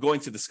ones I'm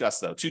going to discuss,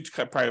 though, two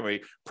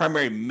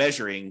primary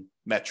measuring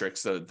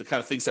metrics, the kind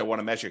of things I want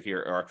to measure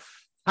here are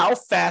how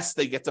fast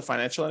they get to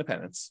financial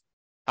independence,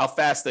 how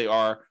fast they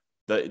are,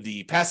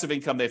 the passive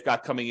income they've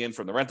got coming in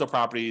from the rental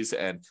properties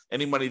and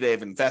any money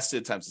they've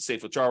invested times the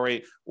safe withdrawal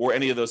rate, or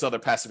any of those other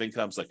passive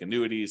incomes like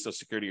annuities, Social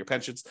Security, or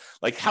pensions.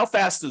 Like how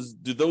fast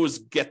do those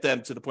get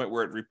them to the point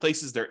where it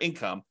replaces their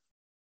income?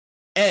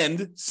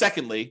 And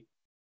secondly,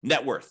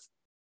 net worth.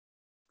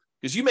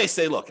 Because you may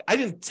say, look, I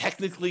didn't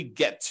technically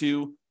get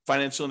to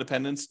financial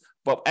independence,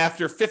 but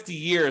after 50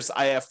 years,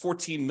 I have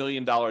 $14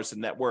 million in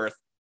net worth.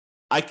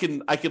 I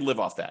can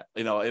live off that.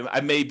 I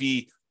may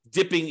be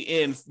dipping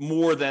in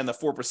more than the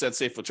 4%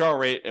 safe withdrawal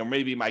rate, or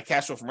maybe my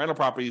cash flow from rental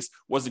properties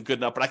wasn't good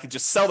enough, but I could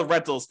just sell the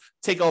rentals,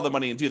 take all the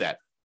money and do that,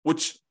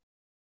 which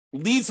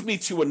leads me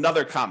to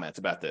another comment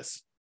about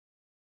this.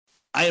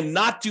 I am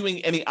not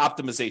doing any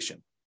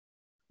optimization.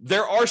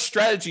 There are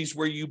strategies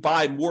where you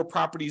buy more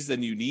properties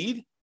than you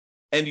need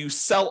and you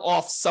sell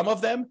off some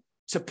of them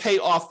to pay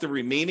off the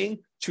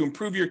remaining to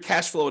improve your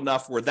cash flow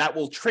enough where that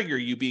will trigger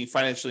you being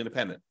financially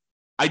independent.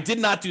 I did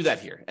not do that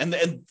here. And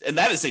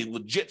that is a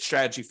legit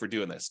strategy for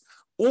doing this.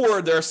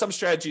 Or there are some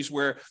strategies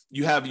where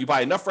you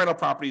buy enough rental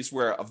properties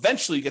where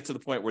eventually you get to the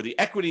point where the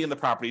equity in the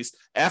properties,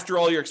 after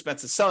all your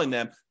expenses selling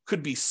them,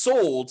 could be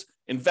sold,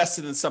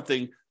 invested in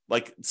something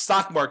like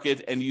stock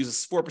market, and use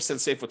a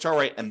 4% safe withdrawal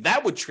rate, and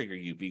that would trigger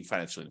you being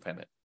financially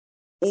independent.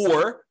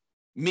 Or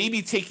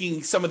maybe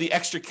taking some of the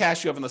extra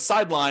cash you have on the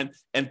sideline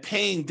and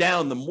paying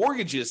down the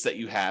mortgages that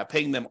you have,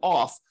 paying them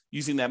off,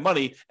 using that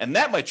money, and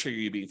that might trigger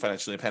you being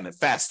financially independent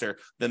faster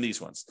than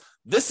these ones.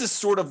 This is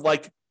sort of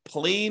like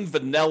plain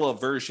vanilla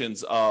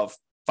versions of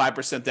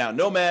 5% down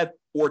nomad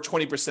or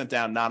 20%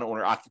 down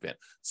non-owner occupant.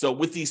 So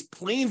with these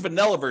plain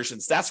vanilla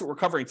versions, that's what we're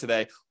covering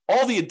today.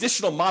 All the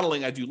additional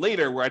modeling I do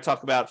later, where I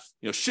talk about,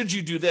 should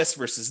you do this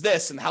versus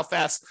this, and how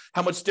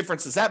much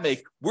difference does that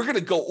make? We're going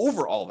to go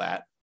over all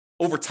that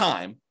over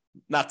time,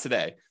 not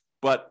today,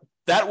 but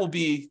that will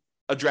be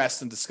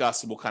address and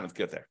discuss, and we'll kind of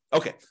get there.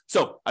 Okay,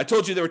 so I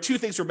told you there were two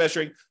things we're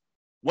measuring: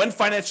 when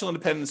financial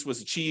independence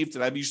was achieved,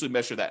 and I usually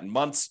measure that in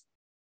months,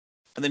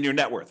 and then your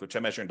net worth, which I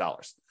measure in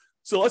dollars.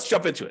 So let's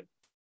jump into it.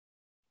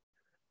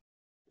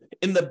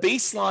 In the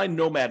baseline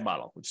nomad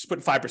model, which is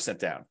putting 5%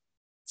 down,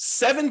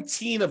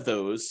 17 of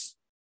those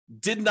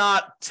did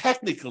not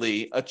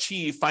technically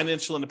achieve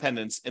financial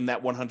independence in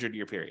that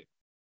 100-year period.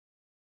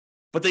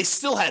 But they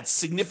still had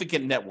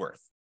significant net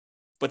worth.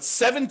 But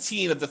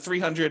 17 of the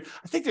 300,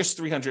 I think there's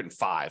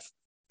 305,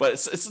 but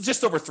it's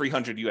just over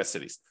 300 U.S.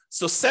 cities.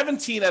 So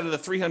 17 out of the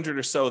 300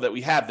 or so that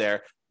we have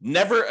there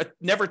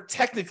never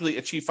technically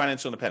achieved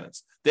financial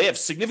independence. They have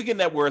significant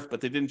net worth,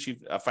 but they didn't achieve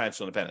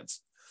financial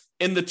independence.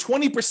 In the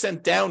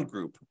 20% down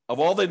group, of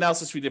all the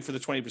analysis we did for the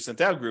 20%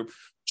 down group,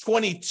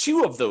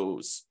 22 of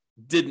those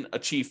didn't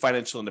achieve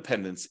financial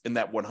independence in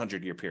that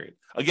 100-year period.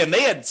 Again,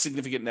 they had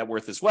significant net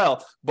worth as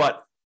well,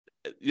 but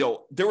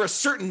there were a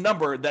certain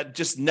number that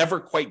just never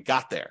quite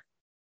got there.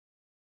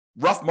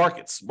 Rough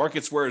markets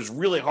where it's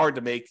really hard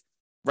to make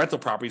rental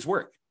properties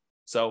work.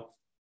 So,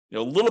 a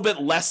little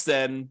bit less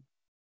than,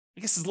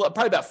 I guess it's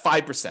probably about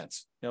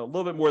 5%, a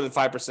little bit more than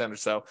 5% or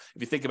so.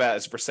 If you think about it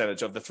as a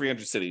percentage of the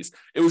 300 cities,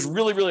 it was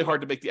really, really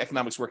hard to make the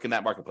economics work in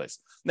that marketplace.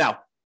 Now,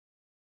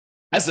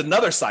 as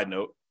another side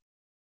note,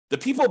 the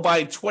people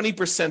buying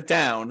 20%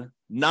 down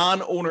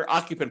non-owner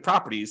occupant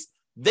properties,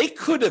 they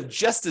could have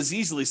just as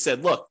easily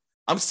said, look,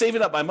 I'm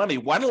saving up my money.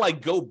 Why don't I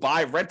go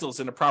buy rentals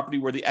in a property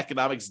where the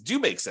economics do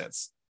make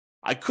sense?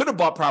 I could have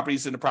bought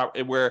properties in a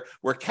property where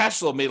cash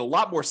flow made a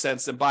lot more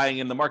sense than buying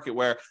in the market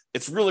where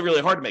it's really,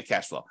 really hard to make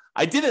cash flow.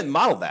 I didn't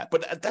model that,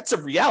 but that's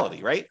a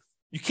reality, right?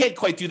 You can't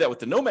quite do that with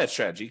the nomad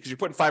strategy because you're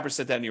putting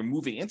 5% down and you're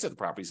moving into the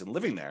properties and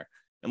living there.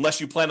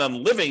 Unless you plan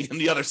on living in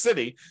the other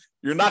city,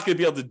 you're not going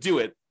to be able to do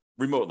it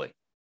remotely,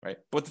 right?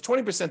 But the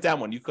 20% down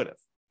one, you could have,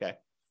 okay?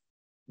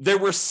 There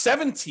were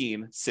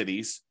 17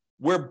 cities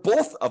where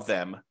both of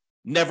them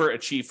never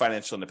achieved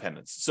financial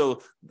independence.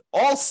 So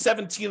all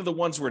 17 of the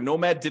ones where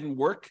nomad didn't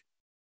work,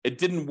 it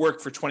didn't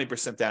work for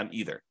 20% down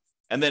either.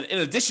 And then in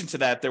addition to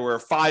that, there were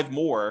 5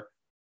 more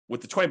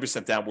with the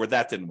 20% down where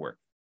that didn't work.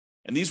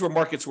 And these were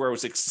markets where it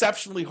was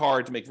exceptionally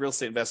hard to make real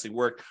estate investing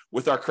work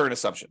with our current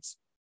assumptions.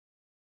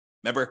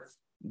 Remember,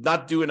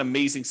 not doing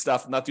amazing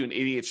stuff, not doing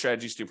 88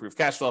 strategies to improve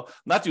cash flow,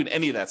 not doing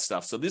any of that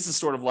stuff. So this is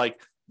sort of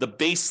like the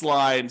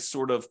baseline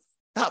sort of,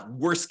 not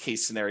worst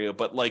case scenario,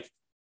 but like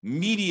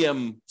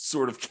medium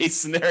sort of case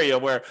scenario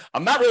where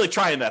I'm not really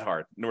trying that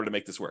hard in order to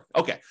make this work.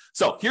 Okay,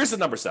 so here's the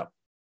numbers though.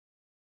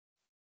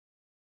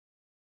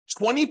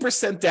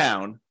 20%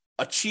 down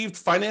achieved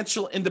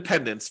financial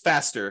independence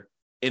faster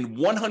in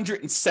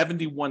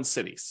 171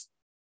 cities.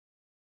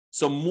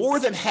 So more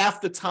than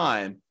half the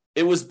time,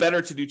 it was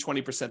better to do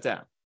 20%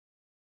 down.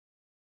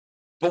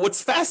 But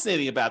what's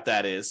fascinating about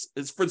that is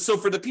for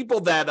the people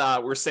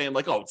that were saying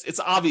like, oh, it's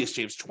obvious,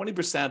 James,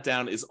 20%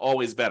 down is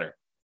always better.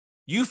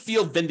 You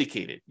feel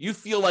vindicated. You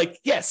feel like,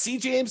 yeah, see,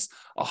 James,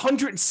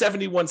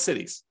 171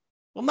 cities.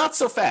 Well, not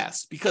so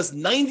fast, because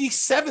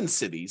 97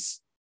 cities,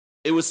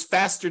 it was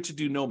faster to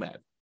do nomad.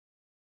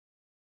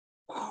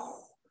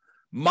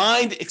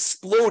 Mind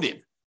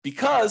exploded,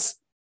 because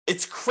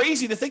it's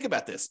crazy to think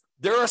about this.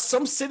 There are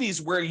some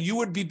cities where you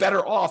would be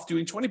better off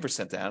doing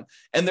 20% down,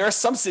 and there are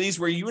some cities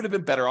where you would have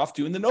been better off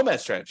doing the nomad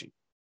strategy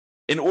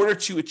in order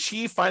to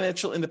achieve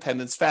financial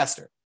independence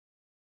faster.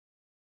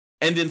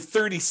 And in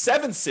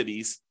 37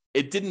 cities,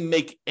 it didn't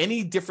make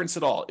any difference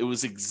at all. It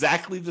was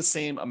exactly the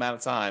same amount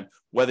of time,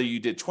 whether you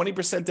did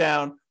 20%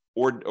 down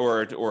or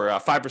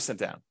 5%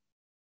 down.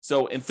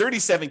 So in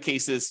 37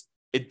 cases,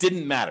 it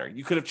didn't matter.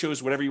 You could have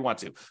chose whatever you want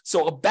to.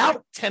 So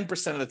about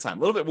 10% of the time, a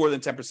little bit more than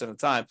 10% of the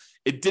time,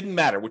 it didn't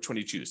matter which one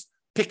you choose.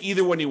 Pick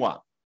either one you want.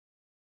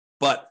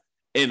 But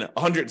in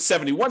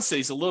 171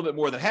 cities, a little bit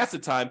more than half the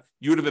time,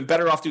 you would have been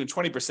better off doing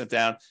 20%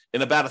 down.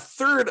 In about a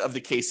third of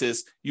the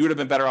cases, you would have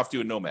been better off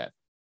doing nomad.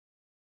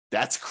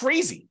 That's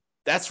crazy.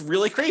 That's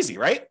really crazy,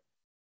 right?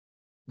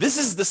 This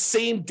is the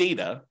same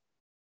data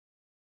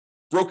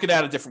broken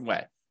out a different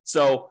way.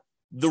 So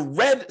the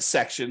red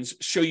sections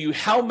show you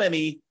how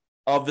many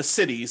of the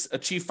cities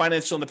achieve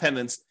financial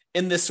independence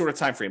in this sort of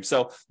time frame.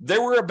 So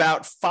there were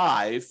about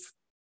 5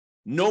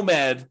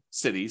 nomad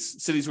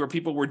cities where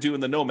people were doing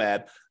the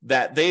nomad,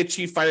 that they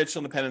achieved financial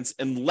independence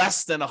in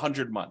less than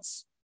 100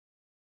 months.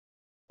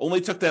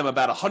 Only took them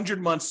about 100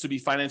 months to be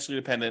financially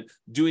independent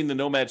doing the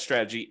nomad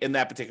strategy in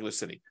that particular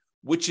city,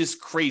 which is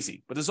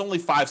crazy. But there's only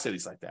 5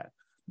 cities like that.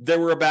 There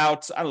were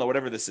about, I don't know,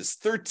 whatever this is,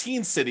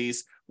 13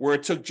 cities where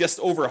it took just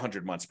over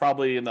 100 months,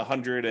 probably in the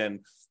 100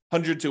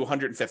 to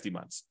 150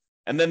 months.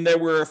 And then there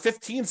were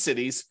 15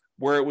 cities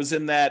where it was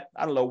in that,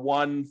 I don't know,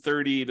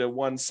 130 to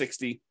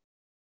 160,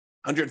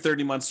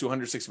 130 months to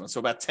 160 months. So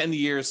about 10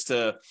 years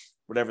to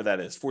whatever that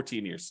is,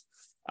 14 years,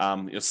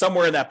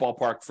 somewhere in that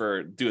ballpark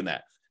for doing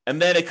that. And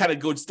then it kind of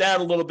goes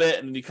down a little bit,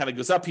 and then it kind of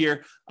goes up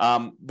here.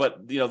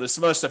 But there's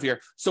some other stuff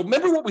here. So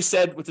remember what we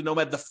said with the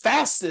nomad, the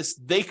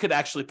fastest they could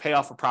actually pay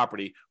off a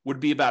property would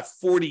be about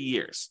 40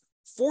 years.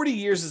 40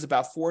 years is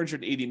about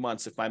 480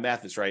 months, if my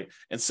math is right.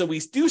 And so we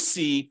do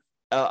see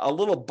a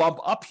little bump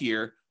up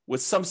here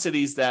with some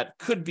cities that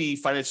could be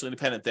financially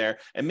independent there.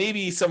 And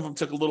maybe some of them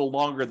took a little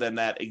longer than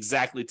that,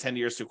 exactly 10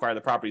 years to acquire the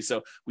property.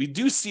 So we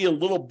do see a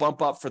little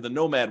bump up for the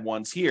nomad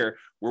ones here,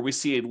 where we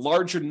see a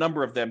larger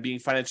number of them being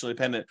financially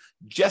independent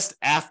just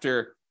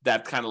after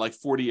that kind of like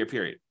 40-year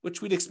period,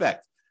 which we'd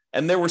expect.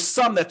 And there were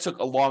some that took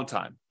a long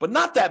time, but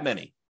not that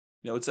many.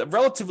 It's a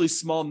relatively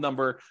small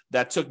number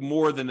that took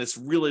more than this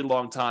really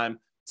long time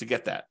to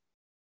get that.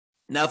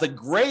 Now, the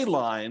gray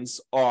lines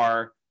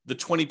are the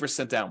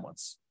 20% down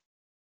ones.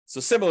 So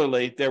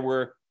similarly, there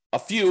were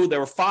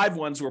 5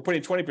 ones who were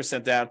putting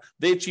 20% down.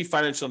 They achieved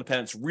financial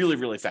independence really,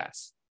 really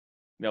fast.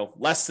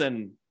 Less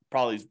than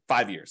probably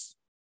 5 years.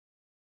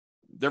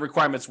 Their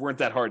requirements weren't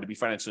that hard to be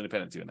financially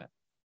independent doing that.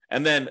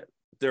 And then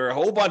there are a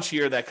whole bunch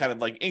here that kind of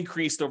like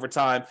increased over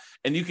time,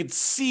 and you can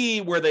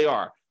see where they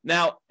are.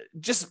 Now,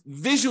 just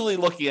visually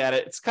looking at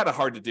it, it's kind of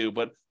hard to do,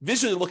 but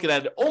visually looking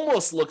at it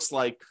almost looks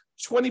like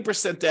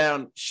 20%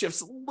 down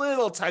shifts a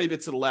little tiny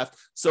bit to the left.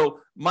 So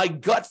my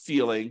gut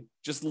feeling,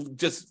 just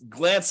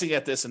glancing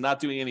at this and not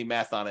doing any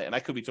math on it, and I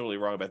could be totally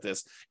wrong about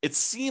this, it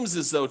seems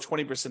as though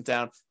 20%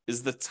 down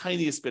is the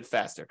tiniest bit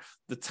faster,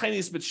 the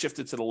tiniest bit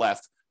shifted to the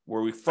left,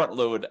 where we front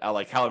load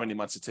like however many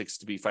months it takes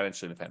to be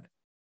financially independent.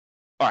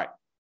 All right.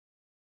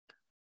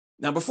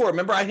 Now, before,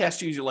 remember I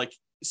asked you, like,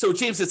 so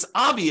James, it's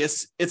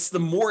obvious it's the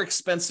more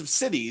expensive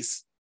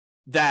cities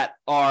that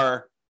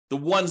are the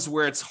ones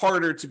where it's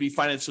harder to be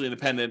financially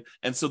independent.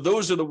 And so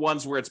those are the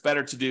ones where it's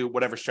better to do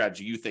whatever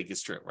strategy you think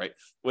is true, right?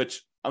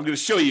 Which I'm going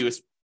to show you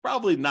is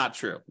probably not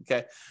true,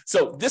 okay?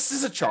 So this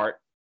is a chart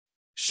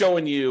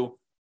showing you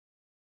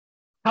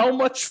how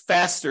much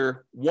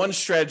faster one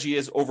strategy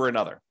is over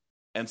another.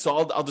 And so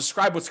I'll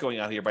describe what's going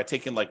on here by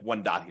taking like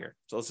one dot here.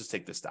 So let's just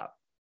take this dot.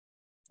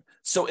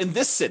 So in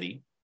this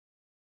city,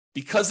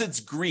 because it's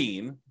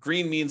green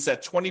means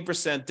that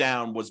 20%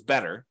 down was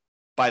better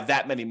by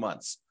that many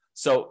months.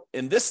 So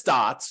in this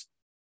dot,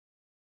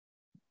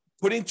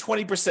 putting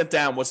 20%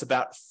 down was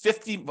about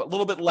a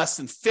little bit less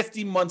than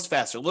 50 months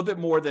faster, a little bit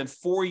more than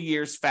 4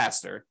 years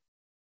faster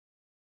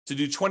to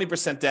do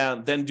 20%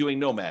 down than doing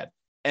nomad.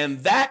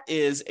 And that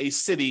is a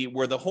city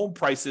where the home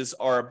prices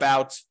are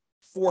about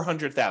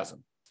 $400,000,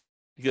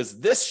 because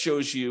this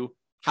shows you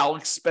how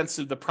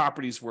expensive the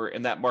properties were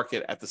in that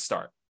market at the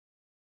start.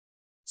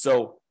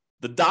 So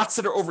the dots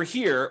that are over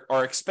here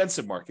are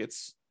expensive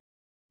markets.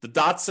 The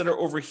dots that are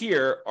over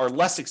here are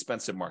less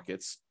expensive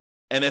markets.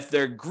 And if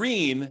they're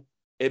green,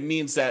 it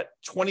means that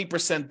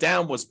 20%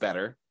 down was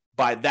better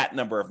by that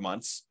number of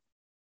months.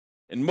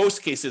 In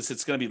most cases,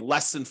 it's going to be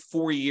less than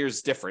 4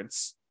 years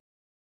difference.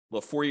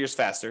 Well, 4 years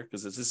faster,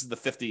 because this is the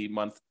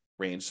 50-month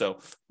range. So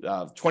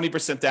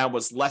 20% down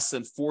was less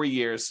than 4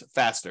 years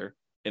faster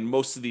in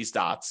most of these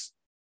dots,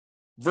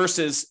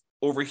 versus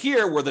over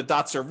here where the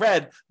dots are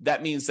red,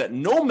 that means that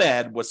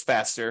nomad was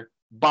faster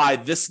by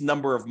this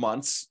number of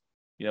months.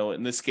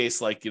 In this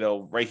case, like,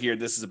 right here,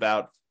 this is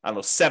about,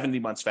 70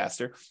 months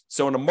faster.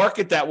 So in a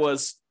market that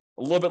was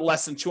a little bit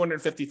less than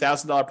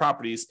 $250,000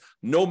 properties,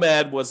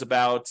 nomad was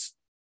about,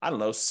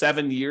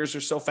 7 years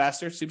or so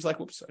faster. Seems like,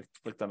 whoops, I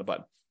clicked on the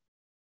button.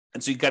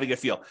 And so you got to get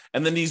a feel.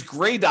 And then these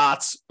gray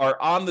dots are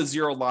on the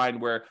zero line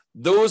where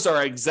those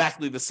are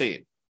exactly the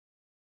same.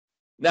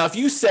 Now, if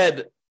you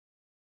said,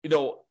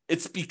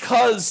 it's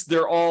because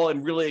they're all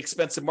in really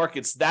expensive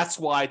markets, that's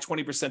why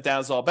 20% down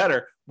is all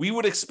better, we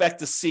would expect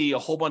to see a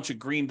whole bunch of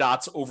green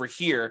dots over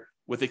here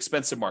with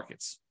expensive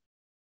markets.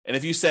 And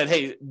if you said,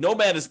 hey,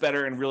 nomad is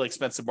better in really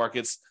expensive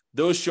markets,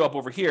 those show up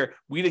over here,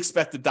 we'd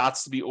expect the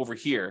dots to be over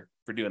here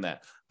for doing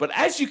that. But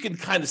as you can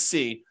kind of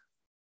see,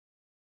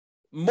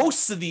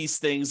 most of these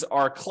things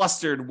are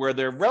clustered where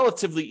they're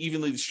relatively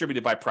evenly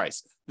distributed by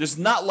price. There's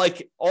not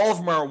like all of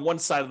them are on one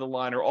side of the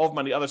line or all of them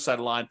on the other side of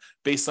the line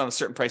based on a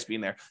certain price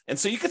being there. And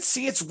so you could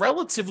see it's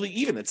relatively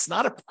even. It's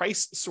not a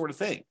price sort of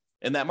thing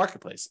in that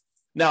marketplace.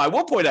 Now, I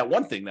will point out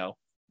one thing, though.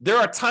 There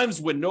are times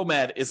when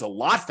nomad is a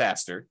lot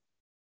faster,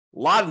 a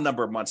lot of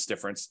number of months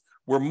difference,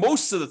 where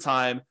most of the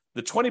time,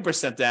 the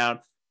 20% down,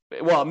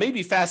 well, it may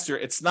be faster.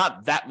 It's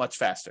not that much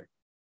faster,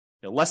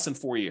 less than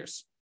 4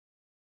 years.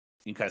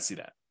 You can kind of see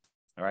that.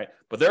 All right.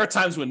 But there are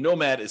times when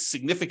nomad is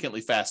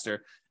significantly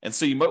faster. And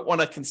so you might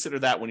want to consider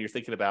that when you're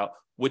thinking about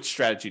which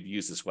strategy to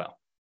use as well.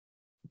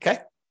 Okay.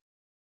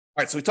 All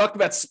right. So we talked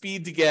about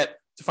speed to get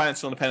to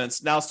financial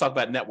independence. Now let's talk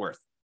about net worth.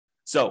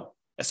 So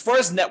as far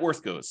as net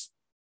worth goes,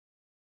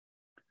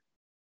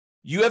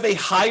 you have a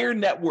higher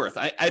net worth.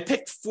 I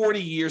picked 40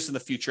 years in the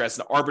future as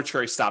an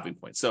arbitrary stopping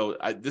point. So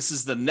this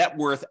is the net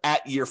worth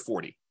at year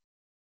 40.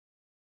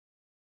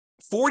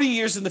 40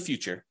 years in the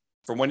future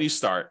from when you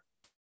start,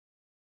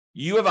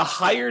 you have a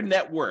higher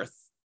net worth,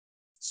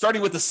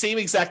 starting with the same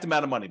exact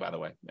amount of money, by the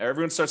way.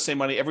 Everyone starts the same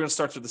money. Everyone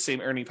starts with the same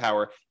earning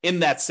power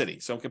in that city.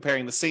 So I'm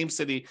comparing the same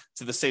city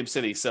to the same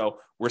city. So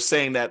we're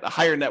saying that a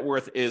higher net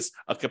worth is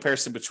a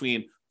comparison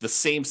between the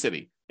same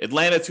city,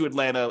 Atlanta to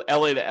Atlanta,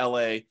 LA to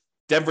LA,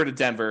 Denver to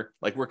Denver.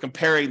 Like, we're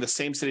comparing the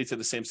same city to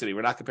the same city.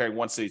 We're not comparing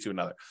one city to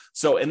another.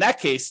 So in that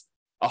case,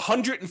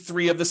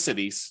 103 of the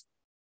cities,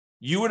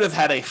 you would have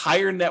had a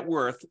higher net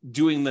worth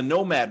doing the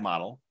nomad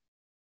model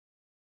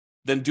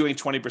than doing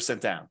 20%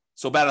 down.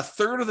 So about a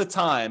third of the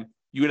time,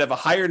 you would have a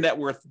higher net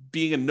worth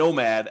being a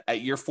nomad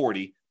at year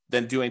 40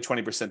 than doing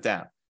 20%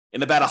 down.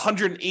 In about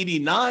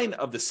 189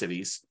 of the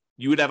cities,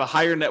 you would have a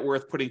higher net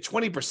worth putting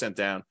 20%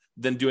 down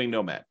than doing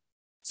nomad.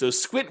 So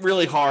squint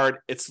really hard.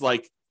 It's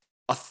like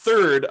a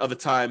third of the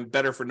time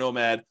better for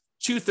nomad,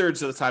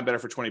 2/3 of the time better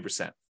for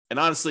 20%. And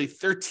honestly,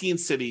 13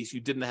 cities, you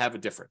didn't have a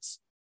difference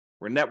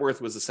where net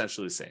worth was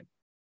essentially the same.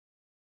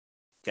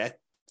 Okay.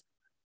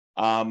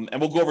 And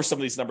we'll go over some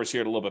of these numbers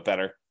here a little bit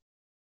better.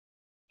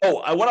 Oh,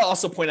 I want to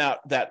also point out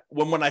that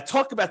when I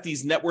talk about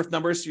these net worth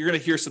numbers, you're going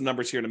to hear some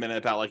numbers here in a minute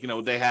about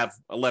they have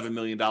 $11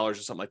 million or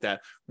something like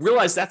that.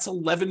 Realize that's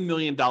 $11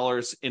 million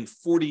in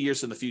 40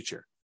 years in the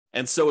future.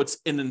 And so it's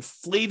an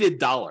inflated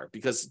dollar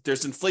because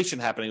there's inflation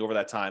happening over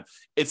that time.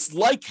 It's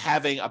like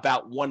having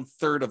about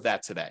 1/3 of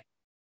that today.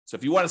 So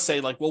if you want to say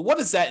well, what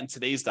is that in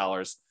today's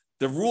dollars?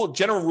 The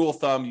general rule of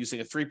thumb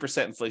using a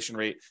 3% inflation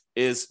rate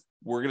is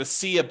we're going to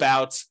see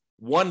about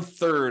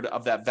 1/3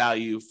 of that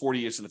value 40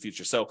 years in the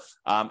future. So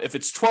if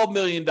it's $12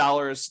 million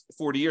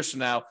 40 years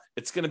from now,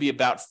 it's going to be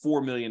about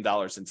 $4 million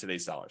in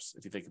today's dollars,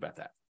 if you think about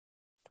that.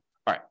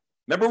 All right.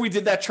 Remember we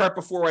did that chart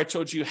before where I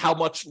told you how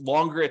much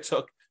longer it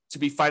took to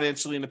be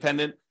financially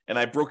independent? And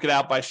I broke it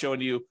out by showing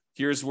you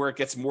here's where it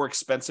gets more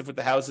expensive with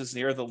the houses, and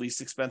here are the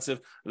least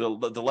expensive, the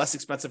less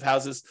expensive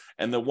houses.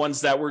 And the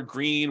ones that were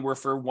green were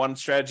for one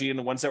strategy, and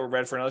the ones that were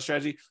red for another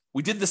strategy.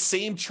 We did the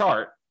same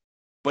chart,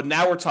 but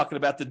now we're talking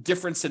about the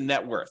difference in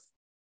net worth.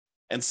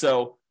 And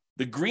so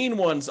the green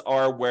ones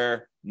are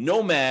where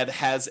nomad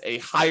has a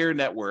higher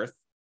net worth,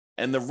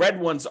 and the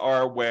red ones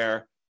are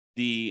where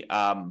the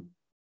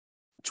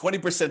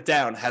 20%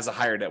 down has a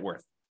higher net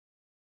worth.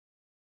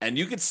 And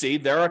you can see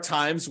there are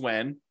times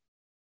when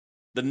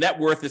the net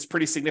worth is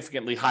pretty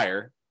significantly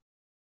higher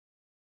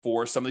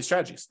for some of these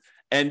strategies.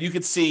 And you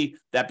can see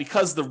that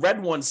because the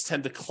red ones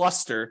tend to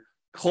cluster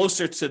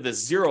closer to the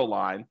zero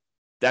line,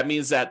 that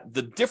means that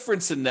the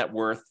difference in net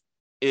worth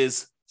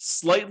is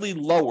slightly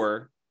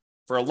lower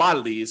for a lot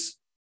of these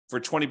for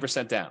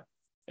 20% down.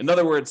 In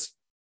other words,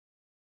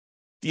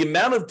 the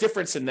amount of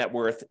difference in net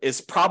worth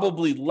is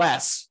probably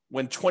less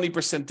when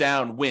 20%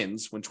 down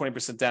wins, when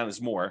 20% down is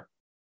more.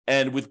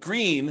 And with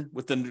green,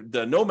 with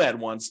the nomad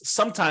ones,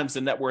 sometimes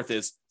the net worth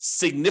is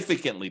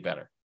significantly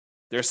better.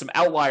 There are some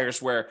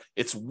outliers where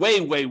it's way,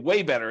 way,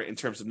 way better in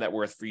terms of net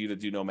worth for you to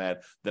do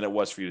nomad than it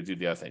was for you to do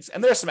the other things.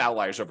 And there are some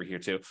outliers over here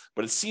too,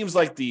 but it seems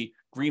like the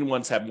green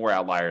ones have more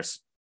outliers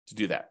to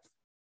do that.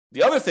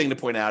 The other thing to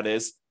point out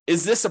is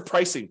this a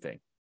pricing thing?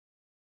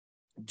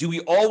 Do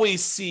we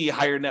always see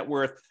higher net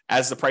worth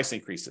as the price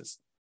increases?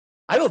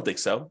 I don't think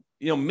so.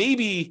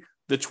 Maybe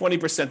the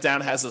 20%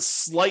 down has a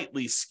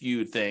slightly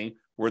skewed thing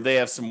where they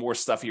have some more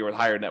stuff here with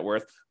higher net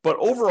worth. But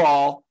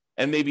overall,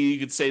 and maybe you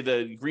could say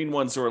the green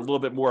ones are a little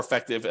bit more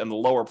effective in the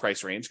lower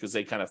price range because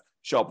they kind of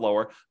show up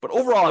lower. But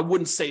overall, I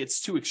wouldn't say it's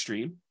too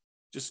extreme.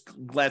 Just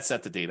glance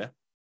at the data.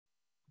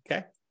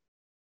 Okay.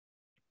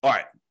 All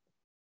right.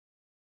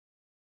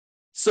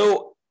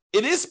 So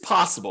it is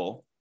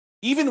possible,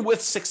 even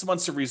with 6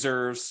 months of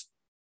reserves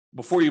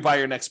before you buy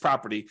your next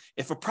property,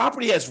 if a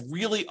property has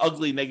really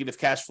ugly negative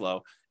cash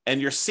flow and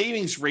your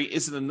savings rate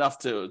isn't enough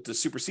to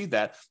supersede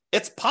that,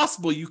 it's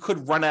possible you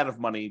could run out of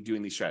money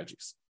doing these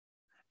strategies.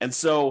 And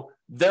so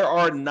there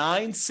are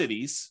 9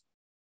 cities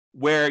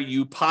where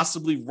you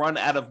possibly run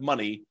out of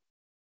money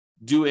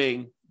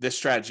doing this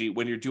strategy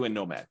when you're doing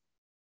nomad.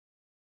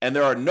 And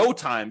there are no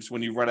times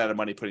when you run out of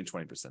money putting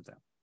 20% down.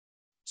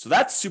 So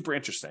that's super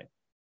interesting.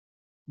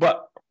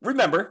 But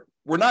remember,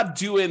 we're not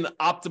doing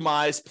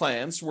optimized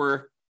plans.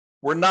 We're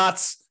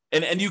not,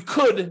 and you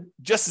could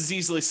just as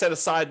easily set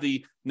aside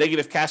the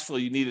negative cash flow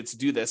you needed to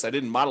do this. I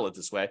didn't model it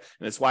this way,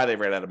 and it's why they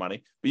ran out of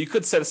money. But you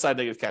could set aside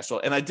negative cash flow,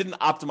 and I didn't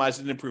optimize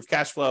it and improve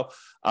cash flow.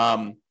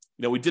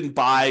 We didn't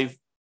buy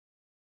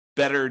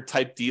better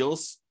type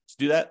deals to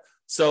do that.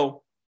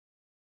 So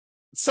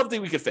it's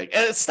something we could fake,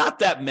 and it's not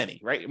that many,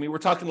 right? I mean, we're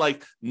talking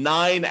like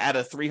 9 out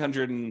of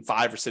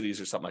 305 cities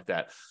or something like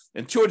that.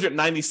 And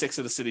 296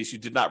 of the cities, you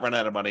did not run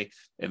out of money,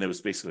 and it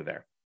was basically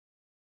there.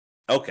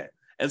 Okay.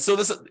 And so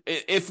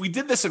if we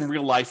did this in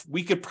real life,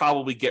 we could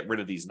probably get rid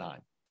of these 9.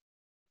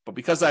 But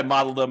because I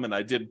modeled them and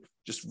I did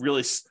just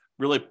really,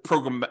 really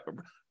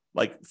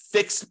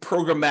fixed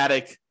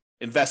programmatic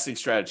investing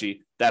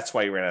strategy, that's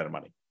why you ran out of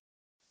money.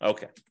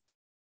 Okay.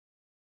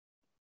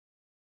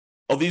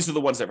 Oh, these are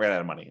the ones that ran out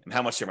of money and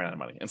how much they ran out of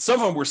money. And some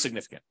of them were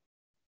significant,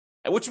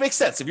 which makes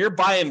sense. If you're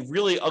buying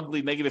really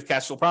ugly negative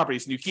cash flow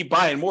properties and you keep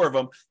buying more of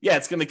them, yeah,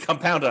 it's going to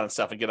compound on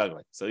itself and get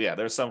ugly. So yeah,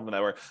 there's some of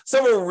them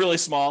some of them were really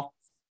small.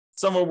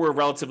 Some of them were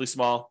relatively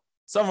small.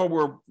 Some of them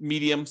were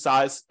medium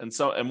size. And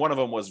one of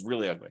them was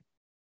really ugly.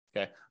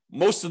 Okay.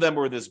 Most of them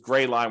were this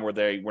gray line where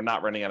they were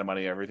not running out of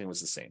money. Everything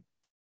was the same.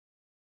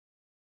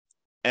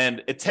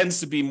 And it tends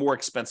to be more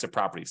expensive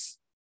properties,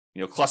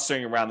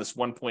 clustering around this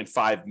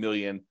 1.5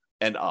 million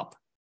and up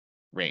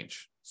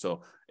range.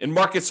 So in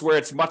markets where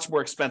it's much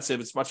more expensive,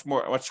 it's much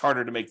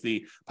harder to make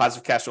the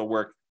positive cash flow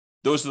work.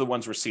 Those are the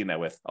ones we're seeing that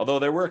with. Although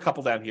there were a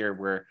couple down here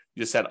where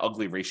you just had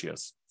ugly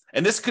ratios.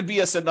 And this could be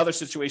another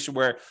situation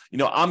where,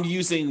 I'm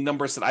using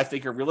numbers that I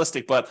think are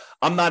realistic, but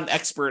I'm not an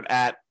expert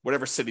at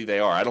whatever city they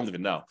are. I don't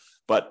even know.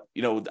 But,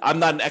 I'm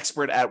not an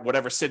expert at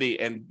whatever city.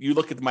 And you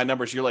look at my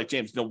numbers, you're like,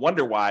 James, no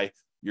wonder why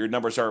your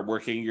numbers aren't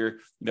working. Your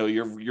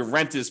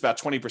rent is about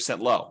 20%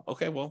 low.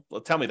 Okay, well,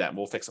 tell me that and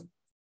we'll fix them.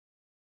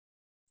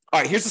 All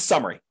right, here's the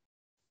summary.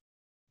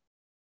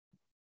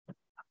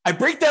 I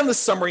break down the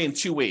summary in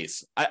two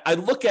ways. I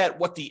look at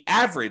what the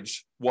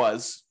average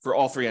was for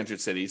all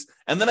 300 cities,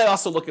 and then I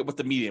also look at what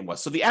the median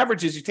was. So the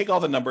average is you take all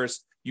the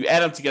numbers, you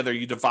add them together,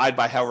 you divide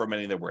by however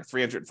many there were,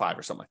 305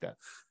 or something like that.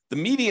 The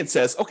median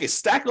says, okay,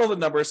 stack all the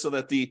numbers so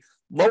that the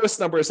lowest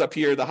number is up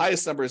here, the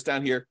highest number is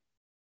down here,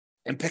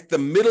 and pick the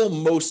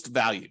middlemost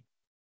value.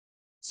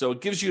 So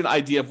it gives you an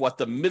idea of what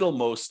the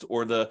middlemost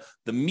or the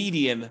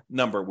median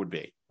number would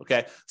be,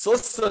 okay? So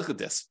let's look at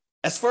this.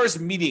 As far as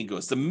median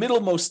goes, the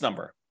middlemost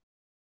number,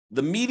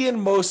 the median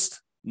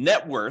most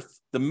net worth,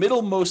 the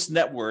middlemost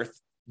net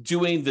worth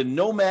doing the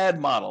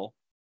Nomad model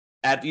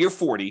at year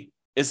 40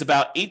 is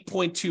about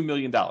 $8.2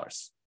 million.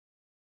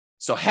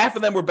 So half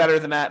of them were better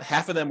than that.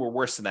 Half of them were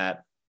worse than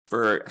that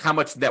for how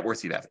much net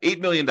worth you'd have. $8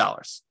 million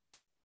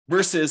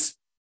versus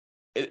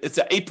it's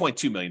at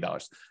 $8.2 million.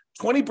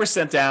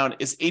 20% down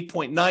is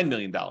 $8.9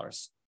 million.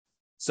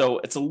 So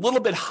it's a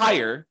little bit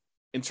higher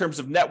in terms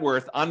of net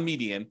worth on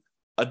median,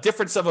 a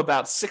difference of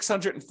about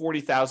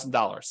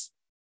 $640,000.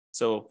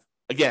 So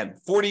again,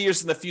 40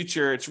 years in the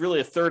future, it's really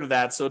a third of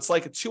that. So it's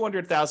like a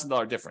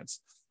 $200,000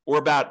 difference, or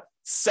about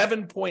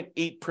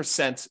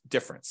 7.8%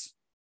 difference.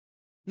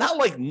 Not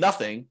like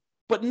nothing,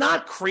 but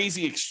not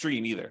crazy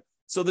extreme either.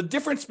 So the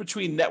difference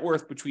between net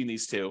worth between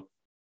these two,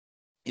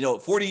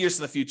 40 years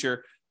in the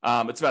future,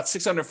 it's about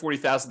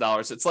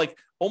 $640,000. It's like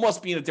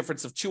almost being a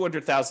difference of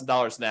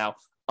 $200,000 now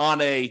on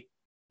a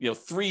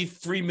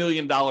 $3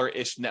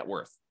 million-ish net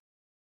worth.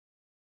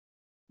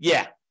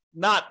 Yeah.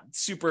 Not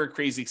super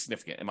crazy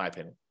significant, in my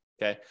opinion.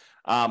 Okay.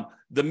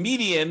 The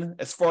median,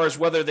 as far as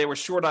whether they were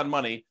short on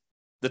money,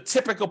 the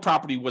typical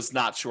property was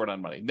not short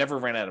on money, never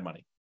ran out of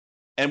money.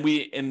 And we,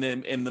 in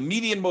the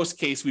median most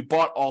case, we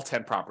bought all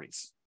 10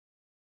 properties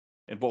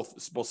in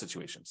both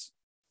situations.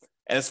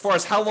 And as far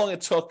as how long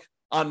it took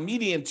on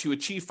median to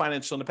achieve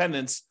financial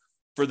independence,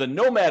 for the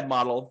Nomad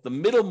model, the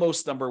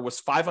middlemost number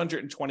was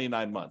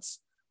 529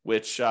 months.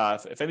 Which,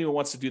 if anyone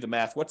wants to do the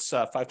math, what's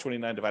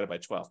 529 divided by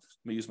 12?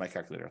 Let me use my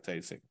calculator. I'll tell you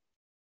in a second.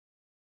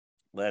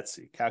 Let's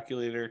see.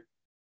 Calculator.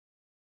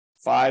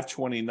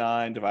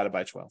 529 divided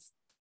by 12.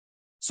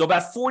 So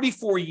about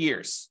 44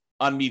 years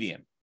on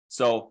median.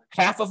 So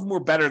half of them were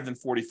better than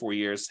 44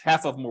 years.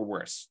 Half of them were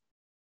worse.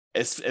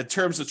 In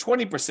terms of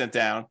 20%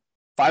 down,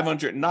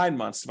 509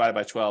 months divided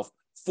by 12,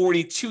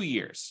 42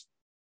 years.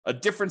 A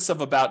difference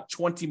of about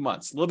 20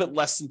 months. A little bit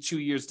less than 2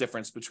 years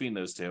difference between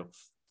those two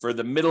for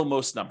the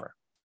middlemost number.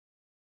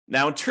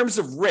 Now, in terms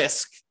of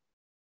risk,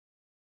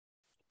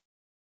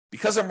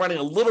 because I'm running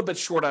a little bit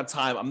short on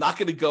time, I'm not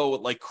going to go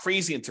like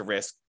crazy into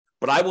risk,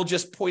 but I will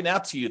just point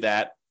out to you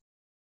that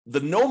the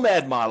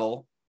Nomad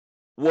model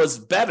was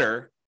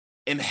better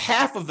in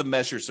half of the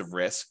measures of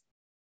risk,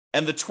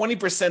 and the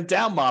 20%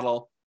 down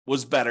model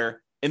was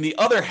better in the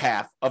other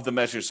half of the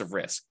measures of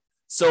risk.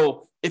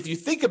 So if you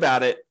think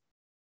about it,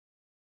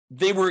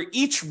 they were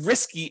each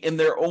risky in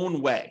their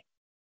own way.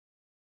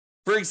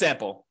 For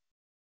example,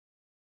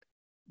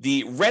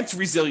 the rent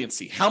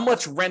resiliency, how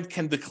much rent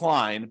can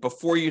decline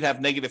before you'd have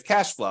negative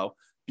cash flow,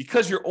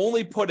 because you're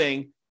only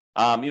putting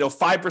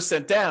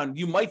 5% down,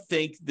 you might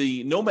think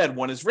the Nomad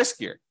one is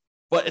riskier.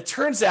 But it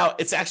turns out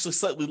it's actually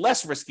slightly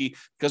less risky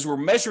because we're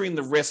measuring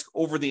the risk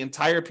over the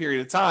entire period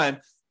of time.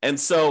 And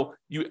so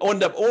you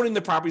end up owning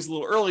the properties a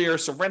little earlier,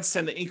 so rents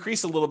tend to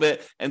increase a little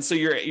bit. And so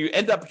you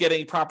end up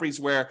getting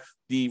properties where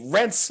the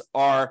rents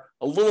are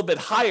a little bit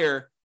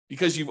higher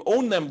because you've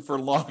owned them for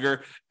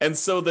longer. And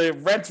so the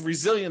rent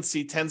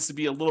resiliency tends to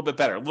be a little bit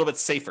better, a little bit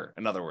safer,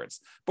 in other words.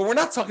 But we're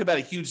not talking about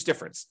a huge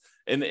difference.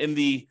 In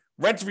the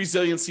rent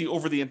resiliency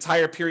over the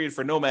entire period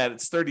for Nomad,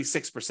 it's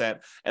 36%.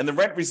 And the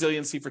rent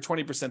resiliency for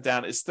 20%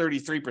 down is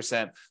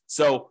 33%.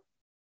 So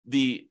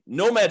the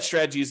Nomad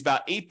strategy is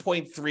about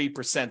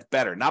 8.3%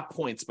 better, not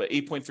points, but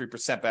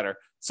 8.3% better.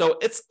 So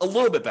it's a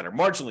little bit better,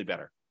 marginally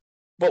better.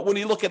 But when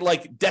you look at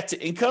like debt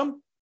to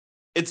income,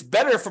 it's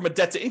better from a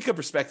debt to income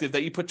perspective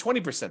that you put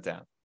 20%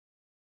 down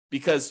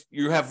because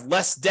you have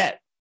less debt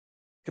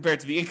compared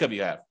to the income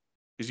you have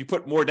because you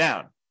put more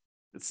down.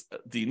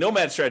 The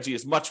Nomad strategy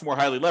is much more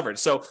highly leveraged.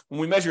 So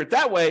when we measure it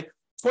that way,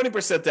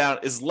 20% down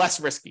is less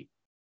risky.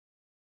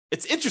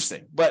 It's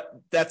interesting, but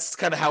that's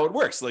kind of how it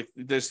works. Like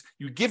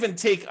you give and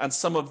take on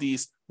some of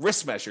these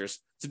risk measures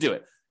to do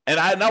it. And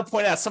I'll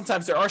point out,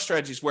 sometimes there are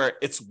strategies where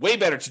it's way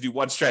better to do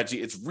one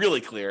strategy. It's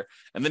really clear.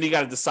 And then you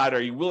got to decide,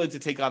 are you willing to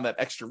take on that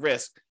extra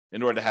risk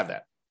in order to have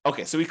that?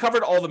 Okay, so we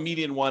covered all the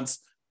median ones.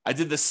 I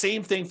did the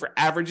same thing for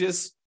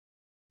averages.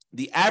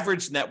 The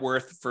average net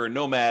worth for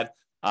Nomad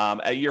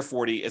at year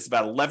 40 is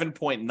about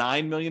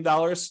 $11.9 million.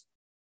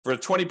 For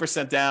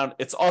 20% down,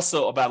 it's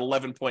also about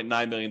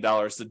 $11.9 million.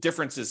 The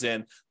difference is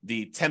in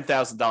the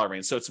 $10,000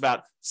 range. So it's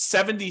about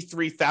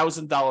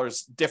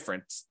 $73,000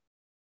 difference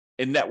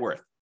in net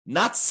worth.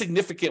 Not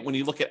significant when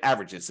you look at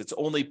averages. It's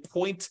only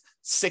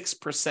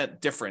 0.6%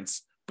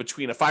 difference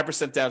between a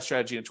 5% down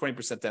strategy and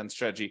 20% down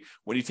strategy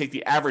when you take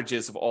the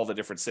averages of all the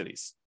different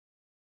cities.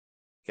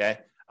 Okay.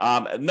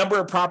 Number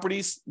of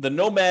properties, the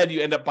Nomad,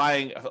 you end up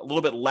buying a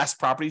little bit less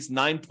properties,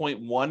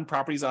 9.1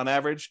 properties on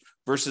average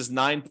versus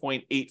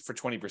 9.8 for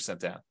 20%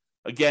 down.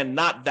 Again,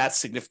 not that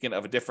significant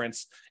of a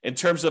difference. In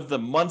terms of the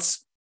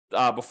months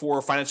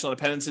before financial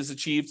independence is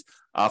achieved,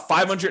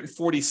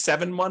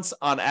 547 months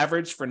on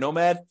average for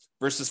Nomad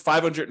versus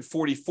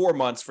 544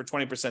 months for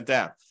 20%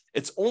 down.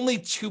 It's only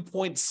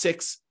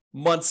 2.6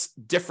 months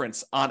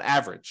difference on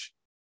average.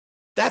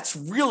 That's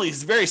really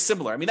very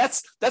similar. I mean,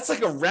 that's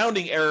like a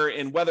rounding error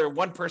in whether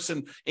one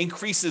person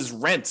increases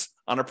rent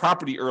on a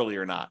property early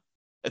or not.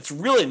 It's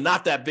really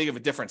not that big of a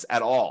difference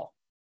at all.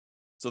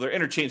 So they're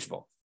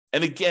interchangeable.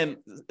 And again,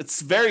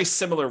 it's very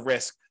similar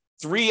risk.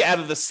 3 out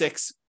of the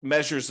 6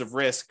 measures of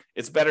risk,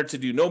 it's better to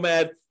do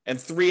Nomad, and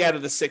 3 out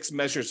of the 6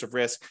 measures of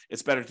risk,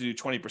 it's better to do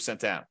 20%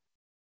 down.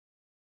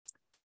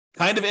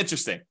 Kind of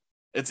interesting.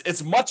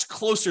 It's much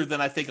closer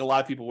than I think a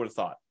lot of people would have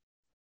thought.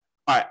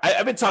 All right,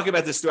 I've been talking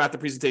about this throughout the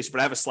presentation, but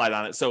I have a slide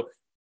on it. So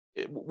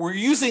we're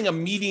using a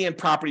median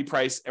property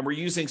price, and we're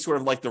using sort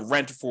of like the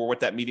rent for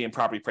what that median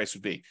property price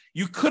would be.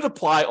 You could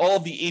apply all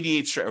of the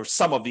 88, or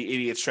some of the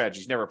 88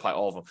 strategies, never apply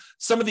all of them.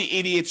 Some of the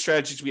 88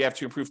 strategies we have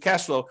to improve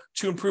cash flow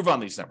to improve on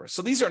these numbers.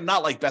 So these are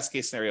not like best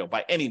case scenario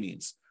by any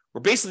means.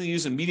 We're basically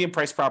using median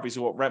price properties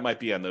and what rent might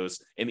be on those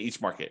in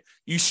each market.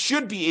 You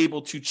should be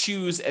able to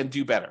choose and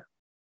do better.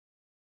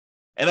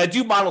 And I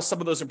do model some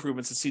of those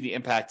improvements and see the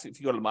impact. If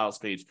you go to the models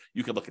page,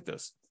 you can look at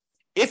those.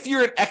 If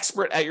you're an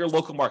expert at your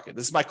local market,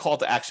 this is my call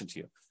to action to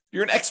you.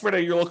 You're an expert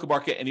at your local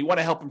market and you want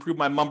to help improve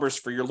my numbers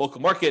for your local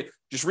market,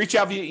 just reach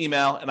out via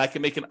email and I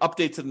can make an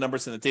update to the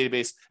numbers in the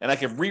database and I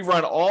can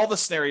rerun all the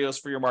scenarios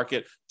for your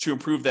market to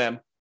improve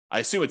them. I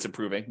assume it's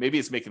improving. Maybe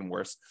it's making them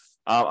worse.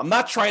 I'm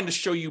not trying to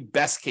show you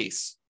best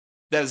case.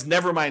 That is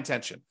never my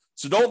intention.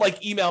 So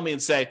don't email me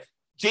and say,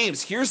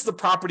 James, here's the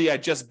property I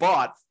just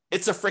bought.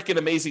 It's a freaking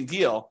amazing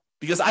deal,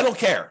 because I don't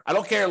care. I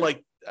don't care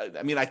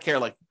I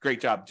care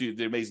great job, dude,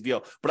 the amazing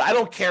deal. But I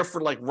don't care for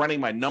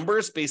running my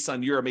numbers based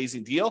on your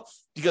amazing deal,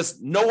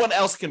 because no one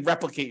else can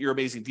replicate your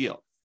amazing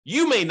deal.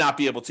 You may not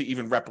be able to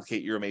even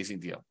replicate your amazing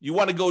deal. You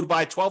want to go to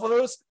buy 12 of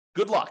those?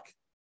 Good luck.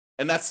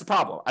 And that's the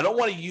problem. I don't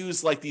want to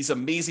use these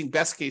amazing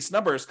best case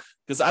numbers,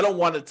 because I don't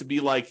want it to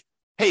be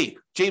hey,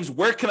 James,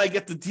 where can I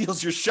get the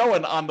deals you're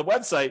showing on the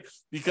website?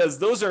 Because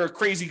those are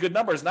crazy good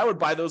numbers. And I would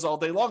buy those all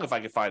day long if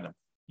I could find them.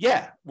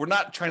 Yeah, we're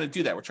not trying to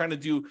do that. We're trying to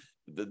do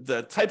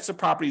the types of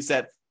properties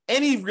that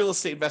any real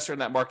estate investor in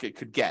that market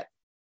could get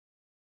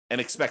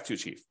and expect to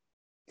achieve.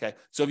 Okay,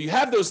 so if you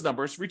have those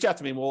numbers, reach out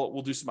to me and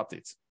we'll do some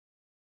updates.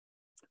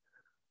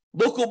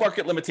 Local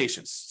market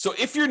limitations. So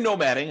if you're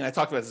nomading, and I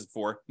talked about this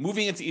before,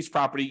 moving into each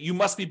property, you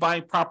must be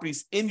buying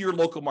properties in your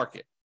local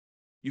market.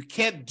 You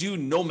can't do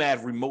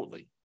nomad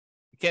remotely.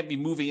 You can't be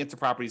moving into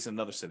properties in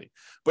another city.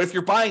 But if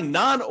you're buying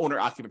non-owner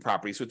occupant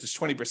properties, which is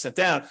 20%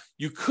 down,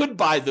 you could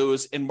buy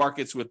those in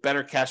markets with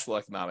better cash flow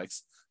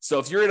economics. So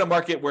if you're in a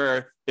market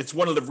where it's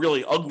one of the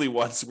really ugly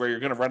ones where you're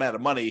going to run out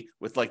of money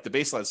with the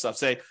baseline stuff,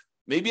 say,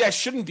 maybe I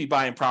shouldn't be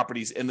buying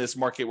properties in this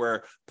market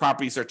where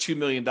properties are $2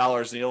 million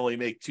and you only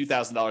make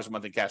 $2,000 a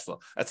month in cash flow.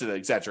 That's an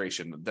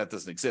exaggeration. That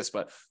doesn't exist,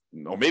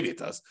 or maybe it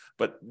does.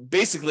 But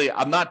basically,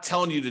 I'm not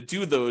telling you to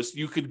do those.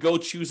 You could go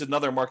choose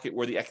another market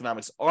where the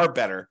economics are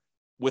better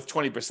with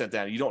 20%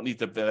 down. You don't need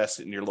to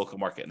invest in your local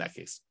market in that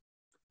case.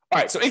 All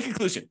right. So in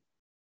conclusion,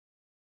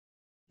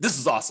 this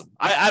is awesome.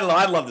 I don't know.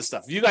 I love this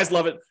stuff. If you guys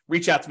love it,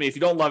 reach out to me. If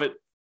you don't love it,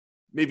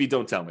 maybe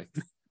don't tell me,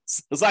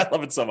 because I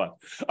love it so much.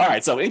 All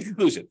right. So in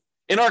conclusion,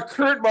 in our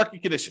current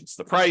market conditions,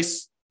 the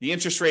price, the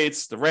interest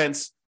rates, the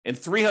rents, in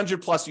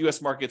 300 plus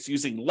U.S. markets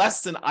using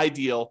less than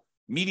ideal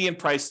median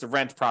price to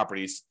rent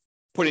properties,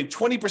 putting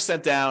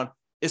 20% down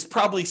is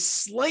probably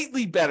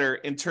slightly better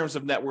in terms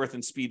of net worth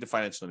and speed to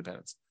financial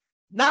independence.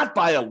 Not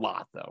by a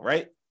lot, though,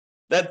 right?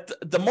 That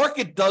the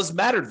market does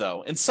matter,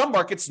 though. In some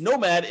markets,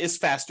 nomad is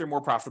faster,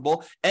 more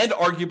profitable, and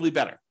arguably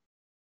better.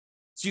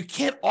 So you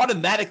can't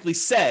automatically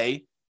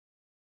say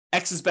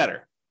X is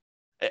better.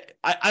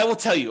 I will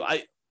tell you,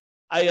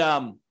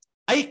 I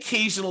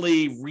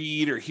occasionally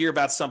read or hear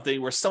about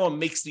something where someone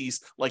makes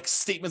these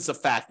statements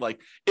of fact,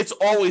 it's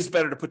always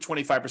better to put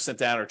 25%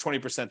 down or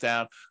 20%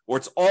 down, or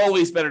it's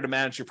always better to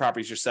manage your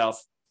properties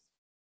yourself.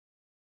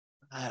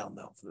 I don't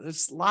know.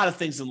 There's a lot of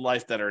things in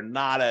life that are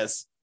not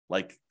as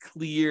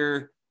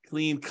clear,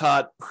 clean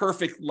cut,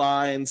 perfect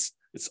lines.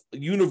 It's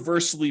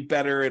universally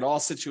better in all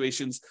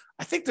situations.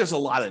 I think there's a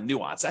lot of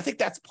nuance. I think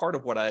that's part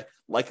of what I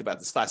like about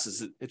this class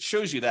is it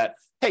shows you that,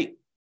 hey,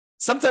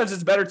 sometimes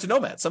it's better to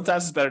nomad.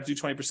 Sometimes it's better to do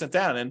 20%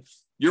 down, and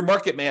your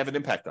market may have an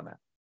impact on that.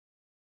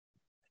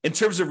 In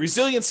terms of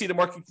resiliency to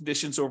market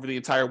conditions over the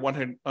entire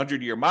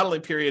 100-year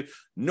modeling period,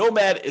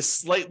 nomad is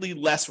slightly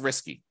less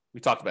risky.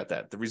 We talked about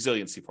that, the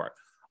resiliency part.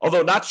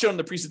 Although not shown in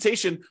the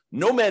presentation,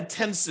 nomad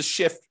tends to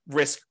shift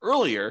risk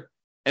earlier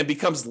and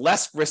becomes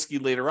less risky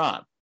later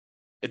on.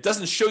 It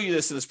doesn't show you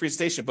this in this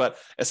presentation, but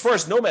as far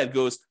as Nomad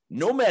goes,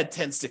 Nomad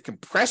tends to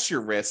compress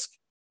your risk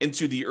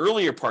into the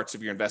earlier parts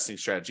of your investing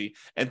strategy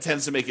and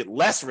tends to make it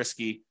less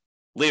risky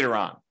later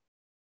on.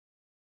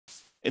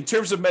 In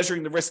terms of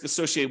measuring the risk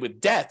associated with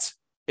debt,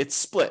 it's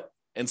split.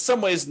 In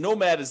some ways,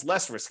 Nomad is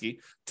less risky,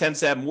 tends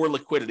to have more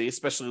liquidity,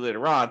 especially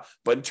later on.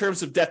 But in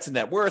terms of debt to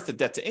net worth and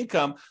debt to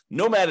income,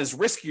 Nomad is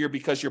riskier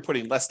because you're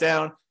putting less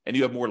down and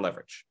you have more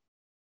leverage.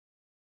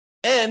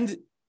 And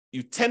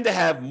you tend to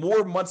have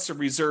more months of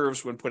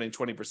reserves when putting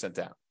 20%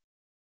 down.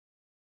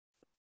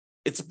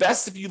 It's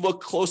best if you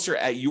look closer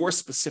at your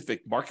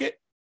specific market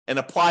and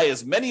apply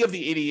as many of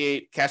the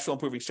 88 cash flow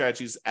improving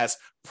strategies as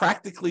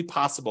practically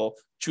possible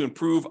to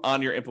improve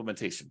on your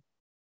implementation.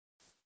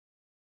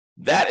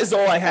 That is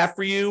all I have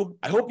for you.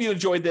 I hope you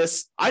enjoyed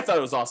this. I thought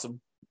it was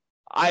awesome.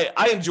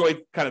 I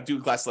enjoyed kind of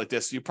doing classes like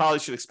this. You probably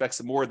should expect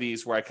some more of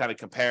these where I kind of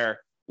compare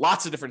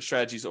lots of different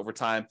strategies over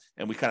time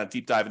and we kind of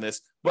deep dive in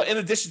this. But in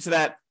addition to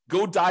that,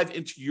 go dive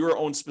into your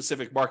own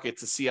specific market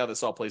to see how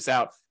this all plays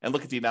out and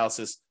look at the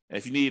analysis. And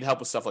if you need help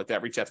with stuff like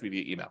that, reach out to me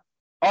via email.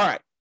 All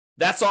right.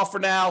 That's all for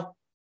now.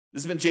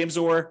 This has been James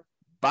Orr.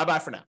 Bye-bye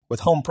for now. With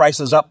home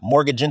prices up,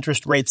 mortgage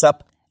interest rates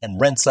up, and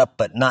rents up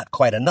but not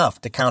quite enough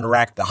to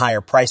counteract the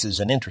higher prices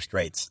and interest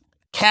rates,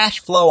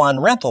 cash flow on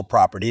rental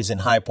properties in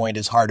High Point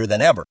is harder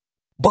than ever.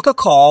 Book a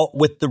call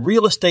with the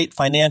Real Estate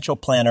Financial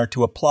Planner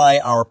to apply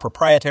our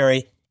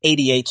proprietary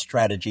 88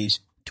 strategies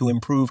to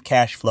improve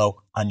cash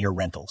flow on your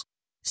rentals.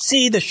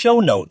 See the show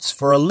notes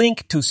for a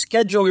link to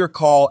schedule your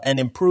call and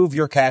improve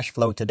your cash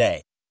flow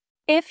today.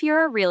 If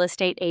you're a real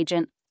estate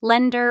agent,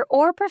 lender,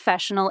 or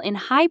professional in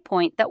High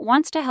Point that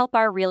wants to help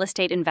our real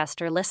estate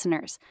investor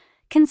listeners,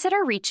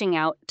 consider reaching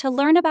out to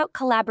learn about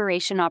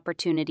collaboration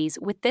opportunities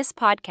with this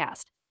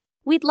podcast.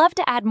 We'd love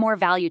to add more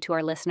value to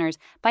our listeners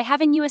by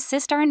having you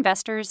assist our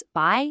investors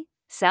buy,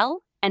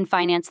 sell, and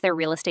finance their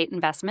real estate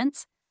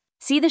investments.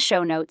 See the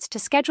show notes to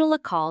schedule a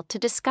call to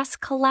discuss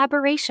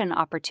collaboration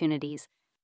opportunities.